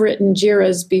 I have written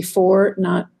JIRAs before,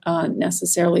 not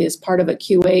necessarily as part of a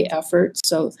QA effort,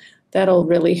 so that'll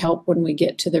really help when we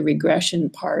get to the regression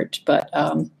part. But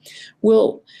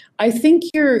I think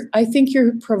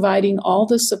you're providing all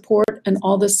the support and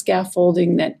all the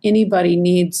scaffolding that anybody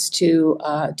needs to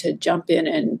jump in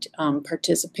and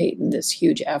participate in this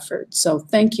huge effort. So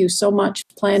thank you so much,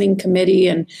 planning committee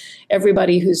and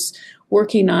everybody who's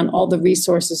working on all the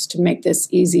resources to make this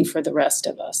easy for the rest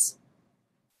of us.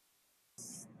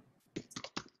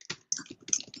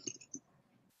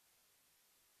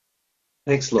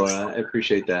 Thanks, Laura. I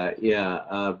appreciate that.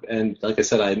 Yeah, and like I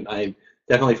said, I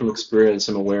definitely from experience,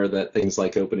 I'm aware that things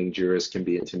like opening JIRAs can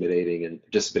be intimidating and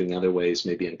participating in other ways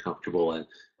may be uncomfortable. And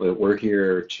we're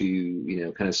here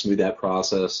to, kind of smooth that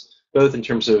process, both in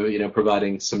terms of,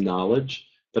 providing some knowledge,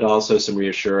 but also some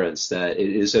reassurance that it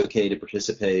is okay to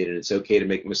participate and it's okay to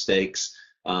make mistakes.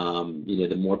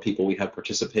 The more people we have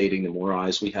participating, the more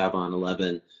eyes we have on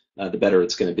 11, the better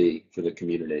it's going to be for the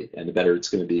community and the better it's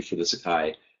going to be for the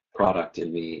Sakai product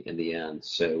in the end.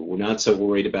 So we're not so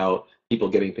worried about people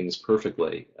getting things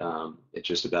perfectly. It's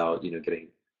just about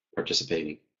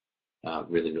participating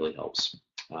really, really helps.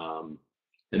 And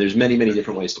there's many, many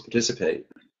different ways to participate,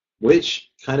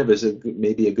 which kind of is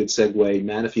maybe a good segue.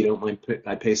 Matt, if you don't mind,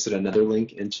 I pasted another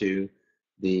link into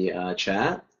the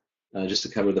chat just to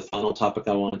cover the final topic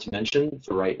I wanted to mention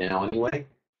for right now anyway.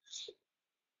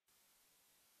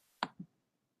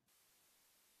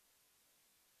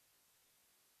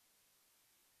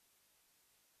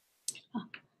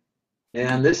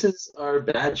 And this is our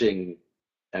badging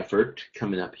effort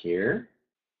coming up here.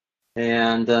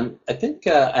 And I think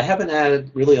I haven't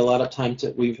added really a lot of time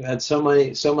to, we've had so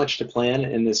much to plan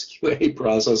in this QA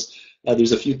process.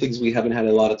 There's a few things we haven't had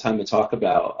a lot of time to talk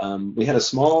about. We had a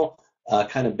small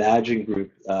kind of badging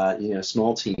group,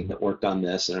 small team that worked on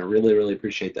this, and I really, really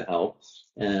appreciate the help.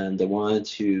 And I wanted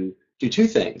to do two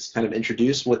things, kind of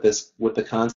introduce what the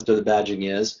concept of the badging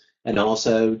is, and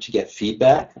also to get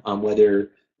feedback on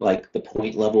whether like the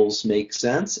point levels make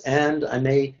sense. And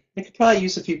I could probably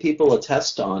use a few people to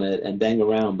test on it and bang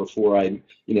around before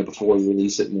before we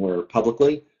release it more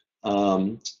publicly.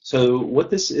 So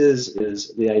what this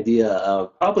is the idea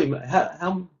of probably I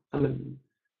don't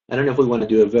know if we want to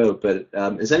do a vote, but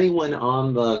is anyone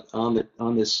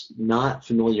on this not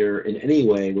familiar in any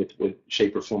way with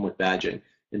shape or form with badging?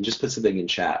 And just put something in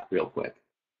chat real quick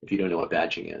if you don't know what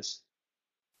badging is.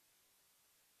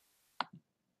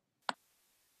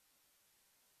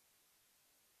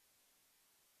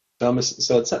 So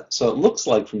it looks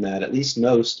like from that, at least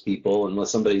most people,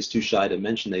 unless somebody's too shy to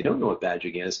mention they don't know what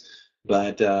badging is,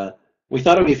 but we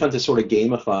thought it would be fun to sort of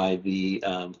gamify the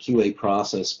QA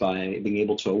process by being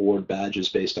able to award badges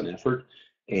based on effort.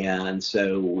 And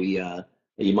so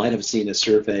you might have seen a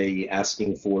survey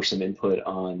asking for some input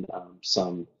on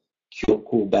some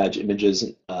cool badge images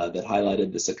that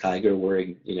highlighted the Sakai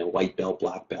wearing white belt,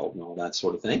 black belt, and all that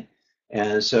sort of thing.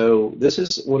 And so this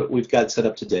is what we've got set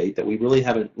up to date, that we really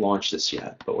haven't launched this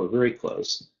yet, but we're very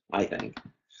close, I think.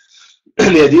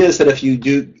 The idea is that if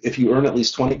you earn at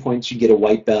least 20 points, you get a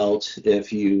white belt.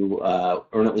 If you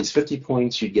earn at least 50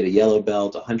 points, you get a yellow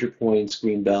belt, 100 points,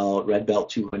 green belt, red belt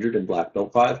 200, and black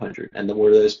belt 500. And then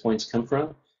where do those points come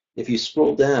from? If you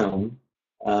scroll down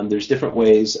There's different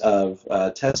ways of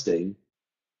testing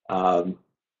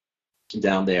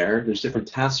down there. There's different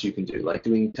tasks you can do, like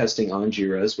doing testing on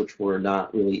JIRAs, which we're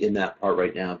not really in that part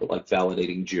right now, but like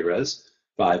validating JIRAs,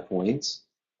 5 points.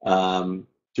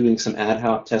 Doing some ad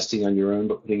hoc testing on your own,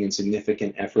 but putting in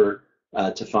significant effort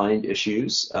to find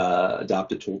issues.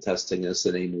 Adopted tool testing is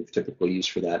the name we've typically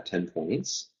used for that, 10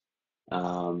 points.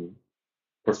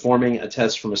 Performing a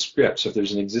test from a script. So if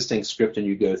there's an existing script and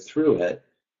you go through it,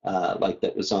 like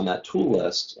that was on that tool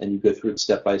list, and you go through it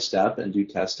step by step and do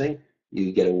testing,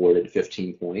 you get awarded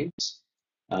 15 points.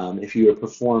 If you have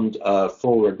performed a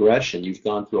full regression, you've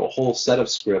gone through a whole set of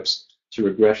scripts to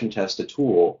regression test a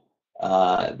tool,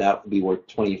 that would be worth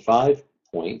 25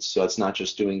 points. So it's not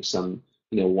just doing some,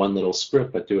 one little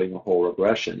script, but doing a whole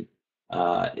regression.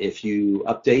 If you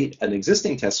update an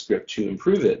existing test script to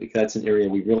improve it, because that's an area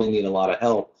we really need a lot of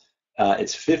help,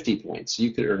 it's 50 points.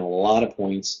 You could earn a lot of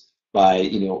points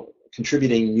by,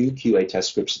 contributing new QA test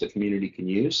scripts that the community can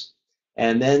use.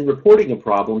 And then reporting a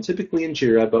problem, typically in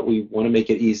JIRA, but we want to make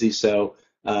it easy, so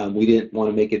we didn't want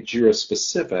to make it JIRA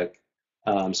specific.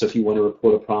 So if you want to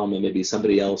report a problem and maybe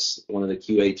somebody else, one of the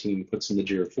QA team, puts in the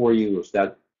JIRA for you, if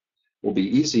that will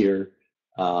be easier,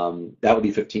 that would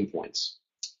be 15 points.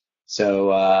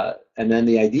 So, and then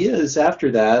the idea is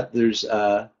after that, there's,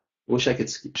 wish I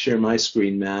could share my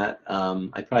screen, Matt.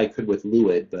 I probably could with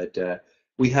Luid, but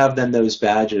we have then those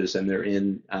badges, and they're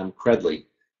in Credly.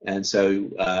 And so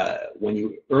when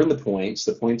you earn the points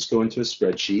go into a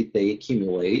spreadsheet, they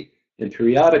accumulate, and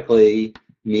periodically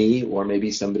me, or maybe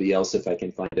somebody else, if I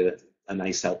can find a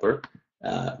nice helper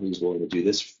who's willing to do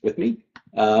this with me,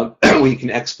 we can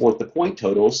export the point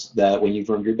totals that when you've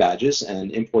earned your badges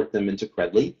and import them into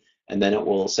Credly, and then it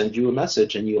will send you a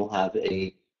message and you'll have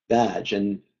a badge.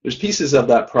 And there's pieces of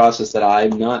that process that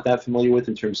I'm not that familiar with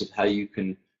in terms of how you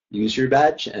can use your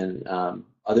badge, and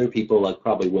other people, like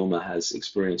probably Wilma, has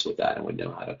experience with that and would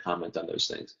know how to comment on those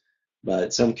things.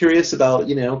 But so I'm curious about,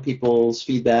 people's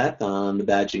feedback on the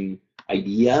badging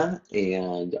idea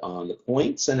and on the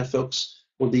points, and if folks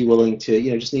would be willing to,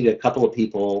 just need a couple of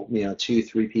people, 2,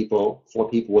 3 people, 4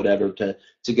 people, whatever,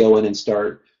 to go in and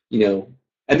start,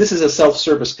 and this is a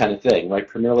self-service kind of thing, right?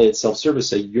 Primarily it's self-service,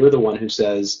 so you're the one who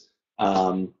says,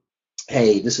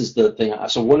 hey, this is the thing.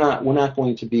 So we're not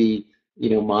going to be,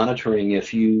 monitoring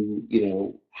if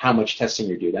you, how much testing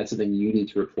you're doing. That's the thing you need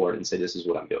to report and say, this is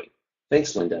what I'm doing.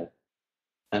 Thanks, Linda.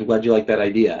 I'm glad you like that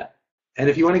idea. And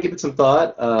if you want to give it some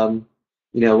thought,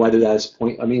 whether that's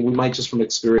point, we might just from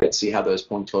experience see how those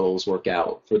point totals work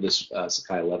out for this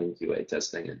Sakai 11 QA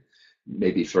testing, and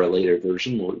maybe for a later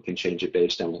version we can change it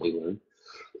based on what we learn.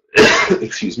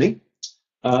 Excuse me.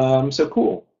 So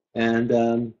cool.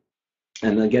 And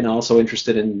again, also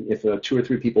interested in if 2 or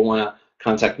 3 people want to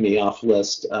contact me off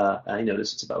list. I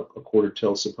notice it's about a quarter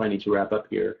till, so probably need to wrap up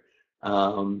here.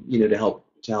 To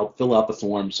help fill out the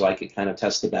form so I can kind of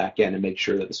test the back end and make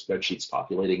sure that the spreadsheet's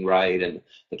populating right and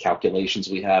the calculations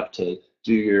we have to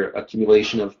do your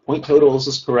accumulation of point totals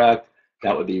is correct.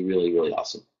 That would be really, really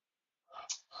awesome.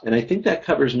 And I think that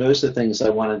covers most of the things I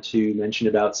wanted to mention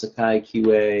about Sakai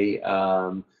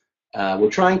QA. We're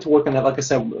trying to work on that. Like I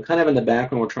said, kind of in the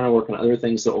background, we're trying to work on other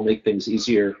things that will make things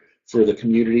easier for the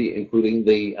community, including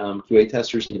the QA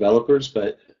testers and developers,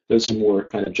 but those are more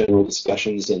kind of general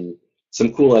discussions and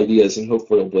some cool ideas, and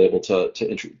hopefully we'll be able to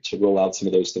roll out some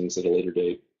of those things at a later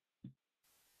date.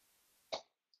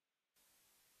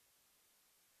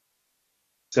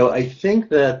 So I think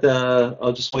that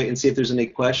I'll just wait and see if there's any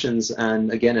questions.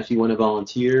 And again, if you want to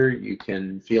volunteer, you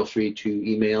can feel free to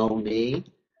email me,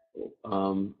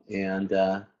 and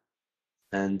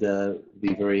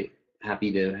be very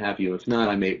happy to have you. If not,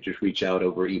 I may just reach out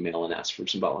over email and ask for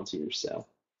some volunteers. So,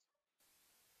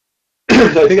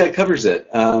 so I think that covers it.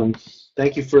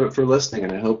 Thank you for listening,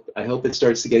 and I hope it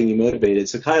starts to getting you motivated.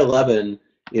 Sakai 11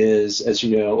 is, as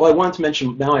you know, I wanted to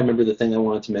mention, now I remember the thing I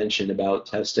wanted to mention about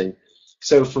testing.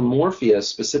 So for Morpheus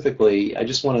specifically, I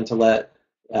just wanted to let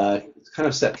kind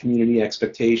of set community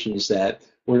expectations that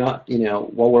we're not,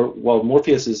 while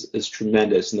Morpheus is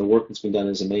tremendous and the work that's been done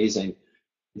is amazing,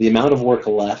 the amount of work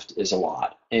left is a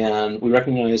lot. And we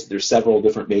recognize there's several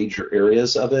different major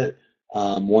areas of it.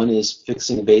 One is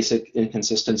fixing basic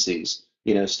inconsistencies,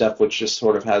 stuff which just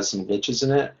sort of has some glitches in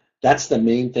it. That's the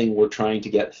main thing we're trying to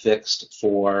get fixed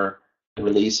for the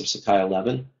release of Sakai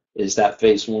 11, is that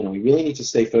phase 1. And we really need to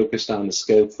stay focused on the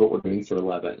scope for what we're doing for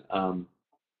 11.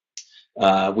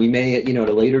 We may, at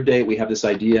a later date, we have this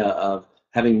idea of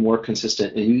having more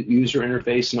consistent user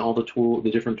interface and all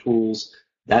the different tools.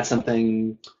 That's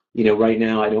something, right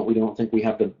now we don't think we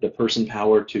have the person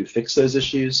power to fix those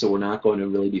issues, so we're not going to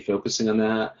really be focusing on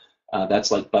that.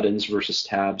 That's like buttons versus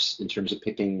tabs in terms of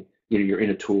picking, you're in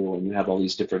a tool and you have all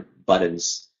these different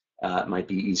buttons. It might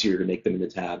be easier to make them into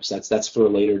tabs. That's for a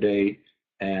later date.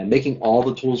 And making all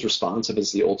the tools responsive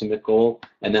is the ultimate goal,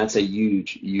 and that's a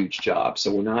huge, huge job.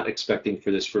 So we're not expecting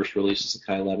for this first release of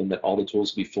Sakai 11 that all the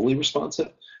tools will be fully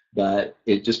responsive, but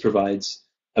it just provides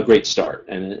a great start.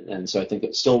 And so I think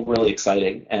it's still really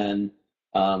exciting. And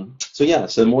so yeah,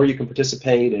 so the more you can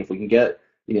participate, and if we can get,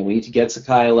 we need to get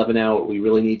Sakai 11 out, we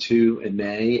really need to in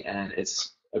May, and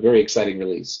it's a very exciting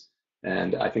release.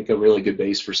 And I think a really good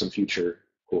base for some future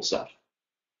cool stuff.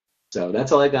 So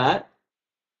that's all I got.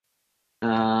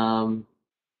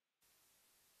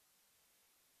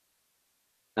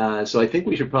 So I think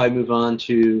we should probably move on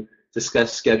to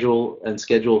discuss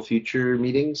schedule future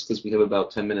meetings because we have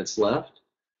about 10 minutes left.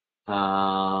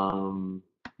 Neil,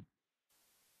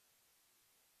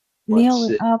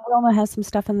 Wilma has some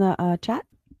stuff in the chat.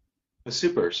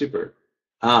 Super.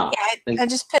 Yeah, I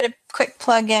just put a quick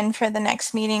plug in for the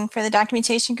next meeting for the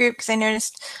documentation group because I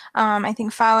noticed I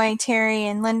think Fawe, Terry,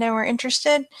 and Linda were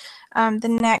interested. The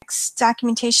next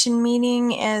documentation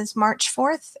meeting is March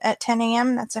 4th at 10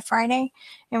 a.m. That's a Friday,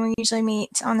 and we usually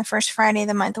meet on the first Friday of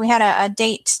the month. We had a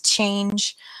date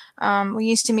change. We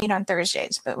used to meet on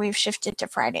Thursdays, but we've shifted to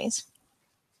Fridays.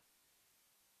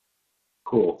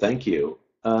 Cool, thank you.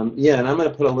 Yeah, and I'm going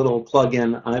to put a little plug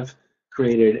in. I've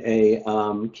created a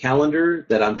calendar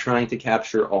that I'm trying to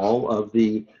capture all of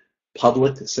the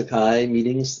public Sakai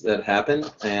meetings that happen,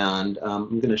 and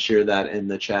I'm going to share that in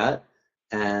the chat.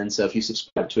 And so if you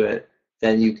subscribe to it,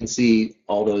 then you can see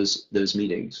all those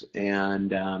meetings.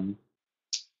 And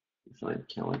find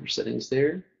calendar settings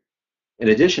there. In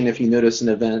addition, if you notice an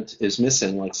event is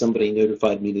missing, like somebody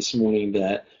notified me this morning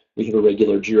that we have a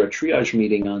regular JIRA triage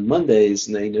meeting on Mondays,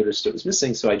 and they noticed it was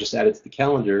missing, so I just added to the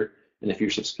calendar. And if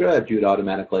you're subscribed, you'd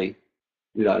automatically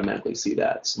see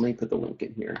that. So let me put the link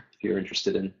in here if you're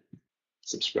interested in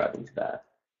subscribing to that.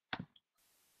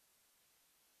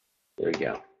 There you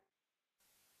go.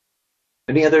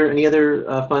 Any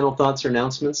other final thoughts or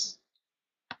announcements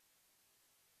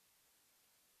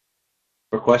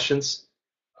or questions?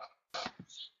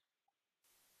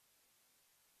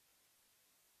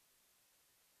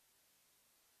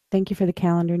 Thank you for the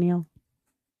calendar, Neil.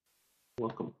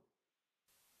 Welcome.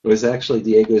 It was actually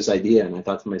Diego's idea, and I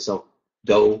thought to myself,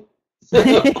 "Go."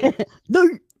 No.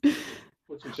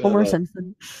 Homer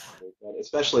Simpson.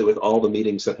 Especially with all the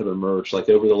meetings that have emerged, like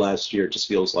over the last year, it just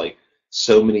feels like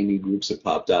so many new groups have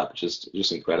popped up. Just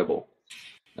incredible,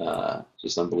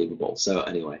 just unbelievable. So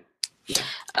anyway. Yeah.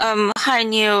 Hi,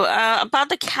 Neil. About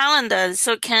the calendar.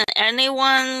 So can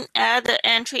anyone add the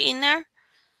entry in there?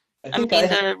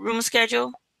 The room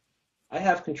schedule. I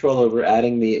have control over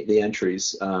adding the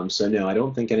entries. So no, I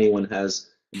don't think anyone has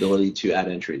ability to add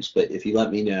entries. But if you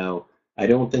let me know, I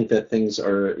don't think that things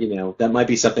are, that might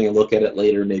be something to look at it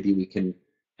later. Maybe we can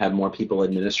have more people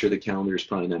administer the calendar. Is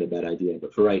probably not a bad idea.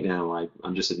 But for right now,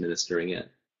 I'm just administering it.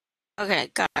 Okay,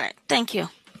 got it. Thank you.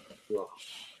 You're welcome.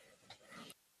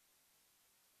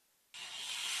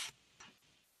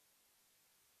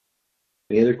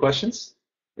 Any other questions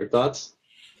or thoughts?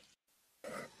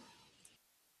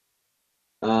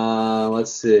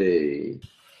 Let's see.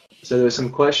 So there were some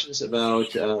questions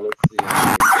about, let's see,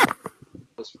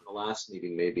 from the last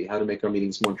meeting maybe, how to make our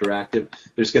meetings more interactive.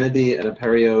 There's going to be an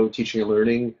Apereo teaching and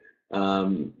learning,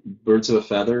 birds of a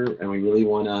feather, and we really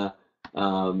want to,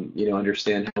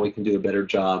 understand how we can do a better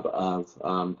job of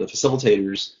the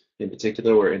facilitators in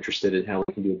particular. We're interested in how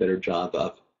we can do a better job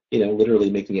of, literally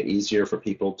making it easier for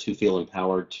people to feel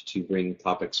empowered to bring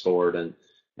topics forward and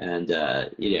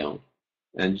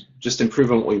just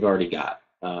improving what we've already got.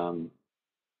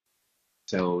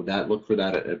 So look for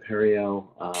that at Apereo.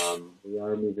 We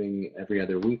are moving every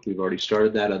other week. We've already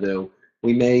started that, although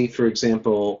we may, for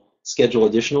example, schedule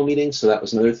additional meetings. So that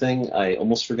was another thing I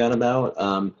almost forgot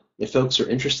about. If folks are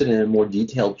interested in a more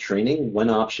detailed training, one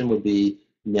option would be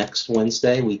next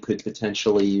Wednesday. We could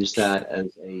potentially use that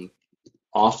as a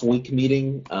off-week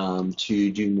meeting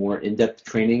to do more in-depth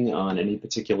training on any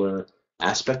particular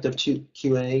aspect of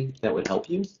QA that would help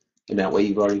you. And that way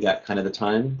you've already got kind of the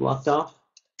time blocked off.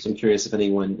 So I'm curious if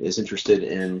anyone is interested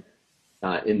in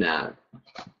that. And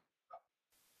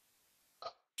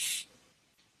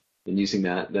using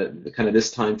that kind of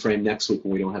this time frame next week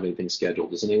when we don't have anything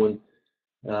scheduled. Does anyone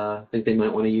think they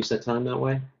might want to use that time that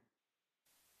way?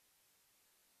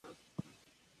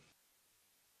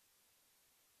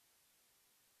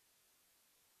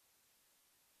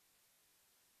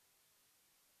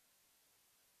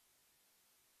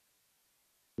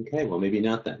 Okay, well maybe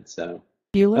not then. So.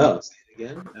 Bueller? Oh, say it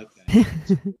again? Okay.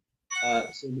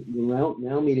 So we're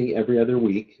now meeting every other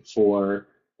week for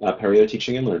Apereo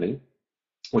Teaching and Learning,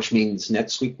 which means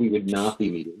next week we would not be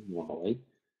meeting normally.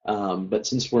 But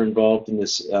since we're involved in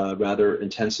this rather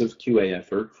intensive QA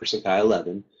effort for Sakai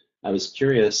 11, I was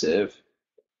curious if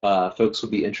folks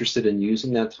would be interested in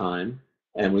using that time,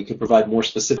 and we could provide more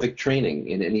specific training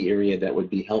in any area that would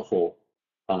be helpful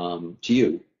to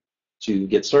you to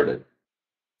get started.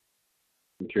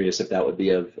 I'm curious if that would be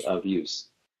of use.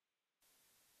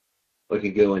 We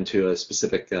could go into a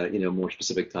specific, more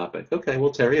specific topic. Okay,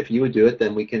 well, Terry, if you would do it,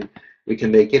 then we can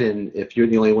make it. And if you're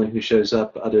the only one who shows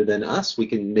up other than us, we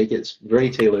can make it very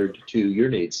tailored to your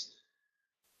needs.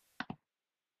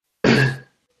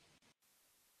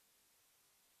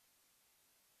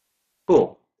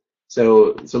 Cool.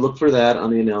 So look for that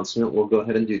on the announcement. We'll go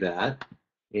ahead and do that.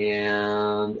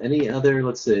 And any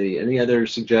other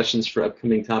suggestions for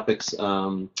upcoming topics?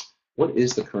 What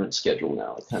is the current schedule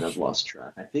now? I kind of lost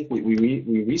track. I think we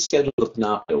rescheduled the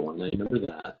Panopto one. I remember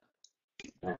that.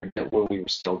 I forget what we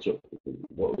rescheduled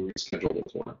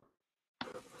it for.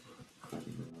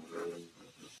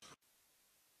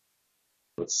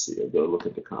 Let's see. I'll go look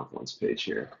at the Confluence page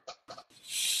here.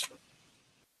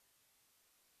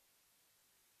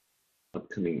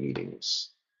 Upcoming meetings.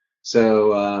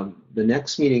 So the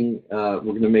next meeting, we're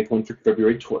going to make one for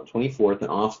February 24th, an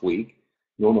off week.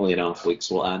 Normally an off week,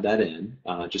 so we'll add that in,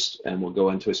 and we'll go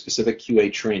into a specific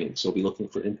QA training. So we'll be looking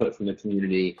for input from the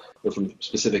community or from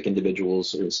specific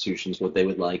individuals or institutions, what they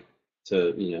would like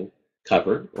to,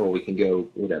 cover, or we can go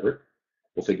whatever.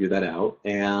 We'll figure that out.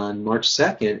 And March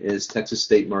 2nd is Texas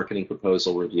State Marketing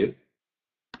Proposal Review.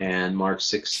 And March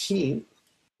 16th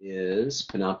is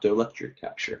Panopto Lecture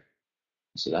Capture.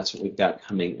 So that's what we've got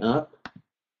coming up.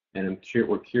 And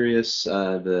we're curious,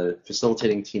 the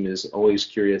facilitating team is always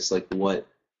curious, like what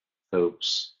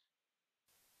folks,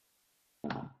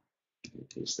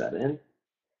 paste that in.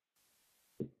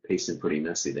 Pasting pretty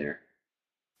messy there.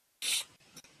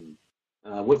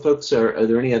 What folks are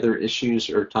there any other issues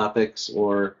or topics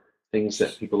or things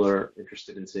that people are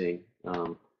interested in seeing?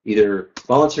 Either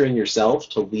volunteering yourself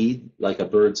to lead like a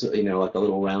like a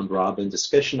little round robin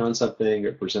discussion on something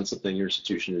or present something your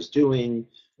institution is doing,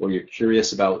 or you're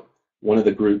curious about one of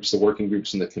the groups, the working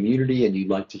groups in the community, and you'd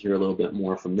like to hear a little bit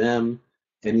more from them.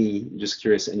 Just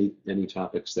curious, any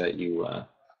topics that you're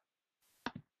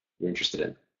interested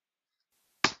in.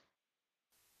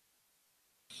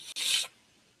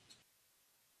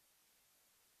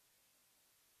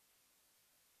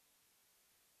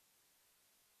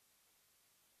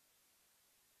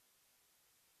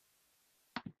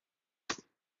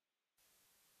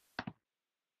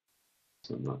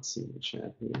 So I'm not seeing the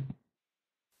chat here.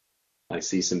 I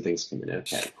see some things coming in.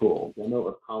 Okay, cool. Demo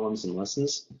of columns and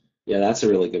lessons. Yeah, that's a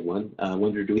really good one. I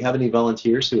wonder, do we have any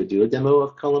volunteers who would do a demo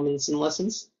of columns and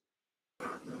lessons?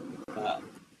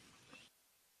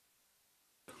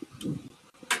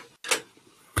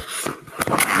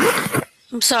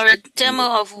 I'm sorry,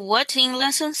 demo of what in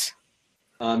lessons?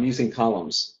 Using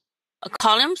columns.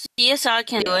 Columns? Yes, I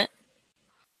can do it.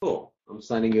 Cool. I'm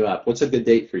signing you up. What's a good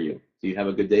date for you? Do you have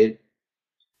a good date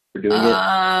for doing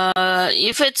it?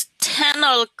 If it's 10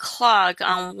 o'clock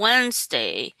on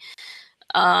Wednesday,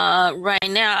 right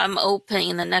now I'm open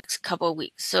in the next couple of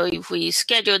weeks. So if we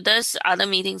schedule this, other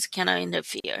meetings cannot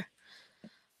interfere.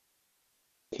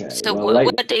 Okay. So well,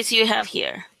 what days do you have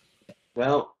here?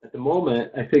 Well, at the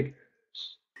moment, I think.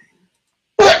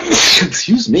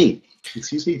 Excuse me.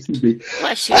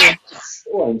 Bless you.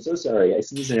 Oh, I'm so sorry. I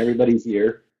sneeze in everybody's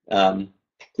ear.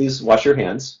 Please wash your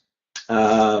hands.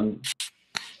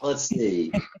 Let's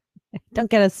see. Don't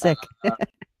get us sick.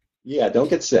 Yeah, don't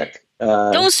get sick.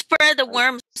 Don't spread the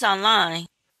worms online.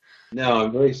 No,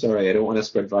 I'm very sorry. I don't want to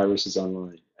spread viruses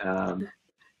online.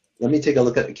 Let me take a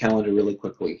look at the calendar really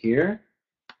quickly here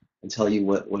and tell you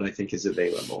what I think is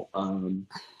available.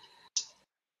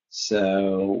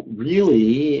 So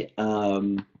really,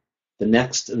 the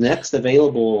next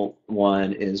available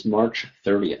one is March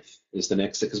 30th is the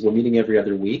next, because we're meeting every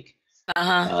other week,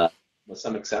 with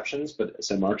some exceptions, but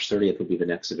so March 30th would be the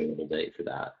next available date for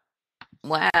that.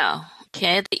 Wow.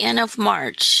 Okay, at the end of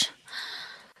March.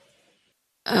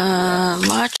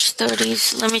 March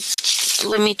 30th.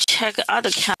 Let me check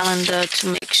other calendar to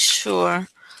make sure.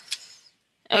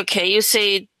 Okay, you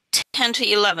say 10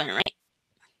 to 11, right?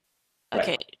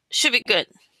 Okay, Right. should be good.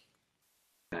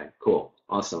 Okay, cool.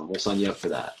 Awesome. We'll sign you up for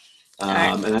that.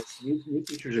 Right. And that's new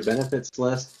features or benefits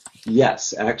list.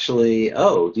 Yes, actually.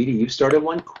 Oh, Dee Dee, you started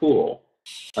one? Cool.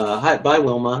 Hi, bye,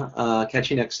 Wilma.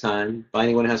 Catch you next time. Bye,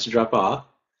 anyone who has to drop off.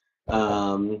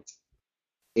 And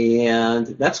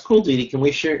that's cool, Dee Dee. Can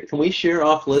we share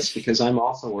off lists, because I'm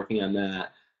also working on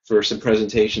that for some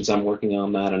presentations. I'm working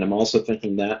on that, and I'm also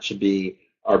thinking that should be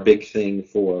our big thing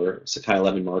for Sakai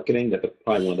 11 marketing. That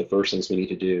probably one of the first things we need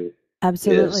to do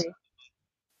Absolutely. is.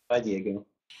 Bye, Diego.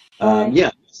 Bye.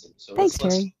 Yeah. So Thanks,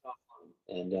 let's Terry. talk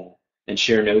and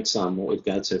share notes on what we've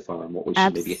got so far and what we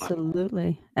should maybe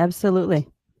highlight. Absolutely.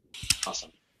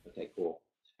 Awesome. Okay, cool.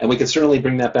 And we can certainly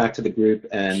bring that back to the group.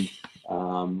 And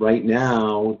right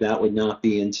now, that would not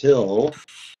be until,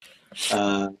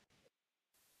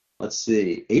 let's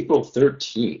see, April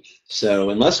 13th. So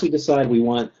unless we decide we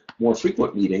want more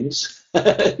frequent meetings,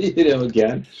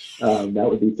 again, that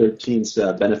would be 13's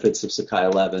benefits of Sakai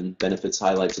 11, benefits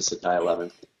highlights of Sakai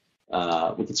 11.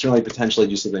 We could certainly potentially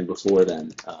do something before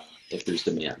then if there's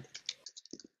demand.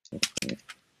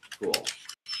 Cool.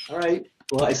 All right.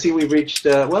 Well, I see we've reached,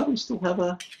 well, we still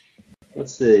have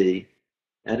let's see,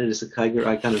 added a Sakai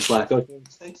icon in Slack. Oh,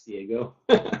 thanks, Diego.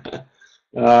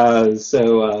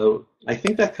 So I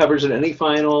think that covers it. Any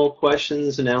final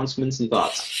questions, announcements, and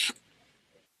thoughts?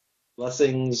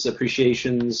 Blessings,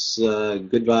 appreciations,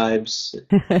 good vibes.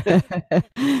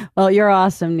 Well, you're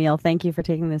awesome, Neil. Thank you for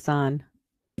taking this on.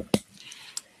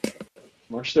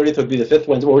 March 30th would be the 5th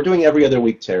Wednesday. Well, we're doing every other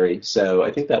week, Terry, so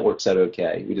I think that works out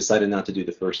okay. We decided not to do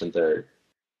the 1st and 3rd.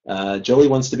 Jolie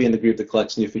wants to be in the group that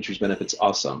collects new features benefits.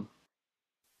 Awesome.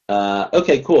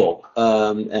 Okay, cool.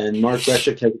 And Mark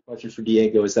Greshik has a question for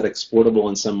Diego. Is that exportable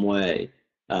in some way?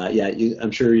 Yeah,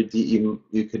 I'm sure you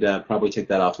could probably take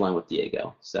that offline with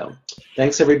Diego. So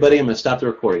thanks, everybody. I'm going to stop the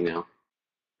recording now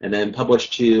and then publish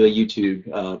to YouTube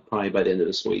probably by the end of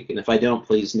this week. And if I don't,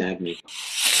 please nag me.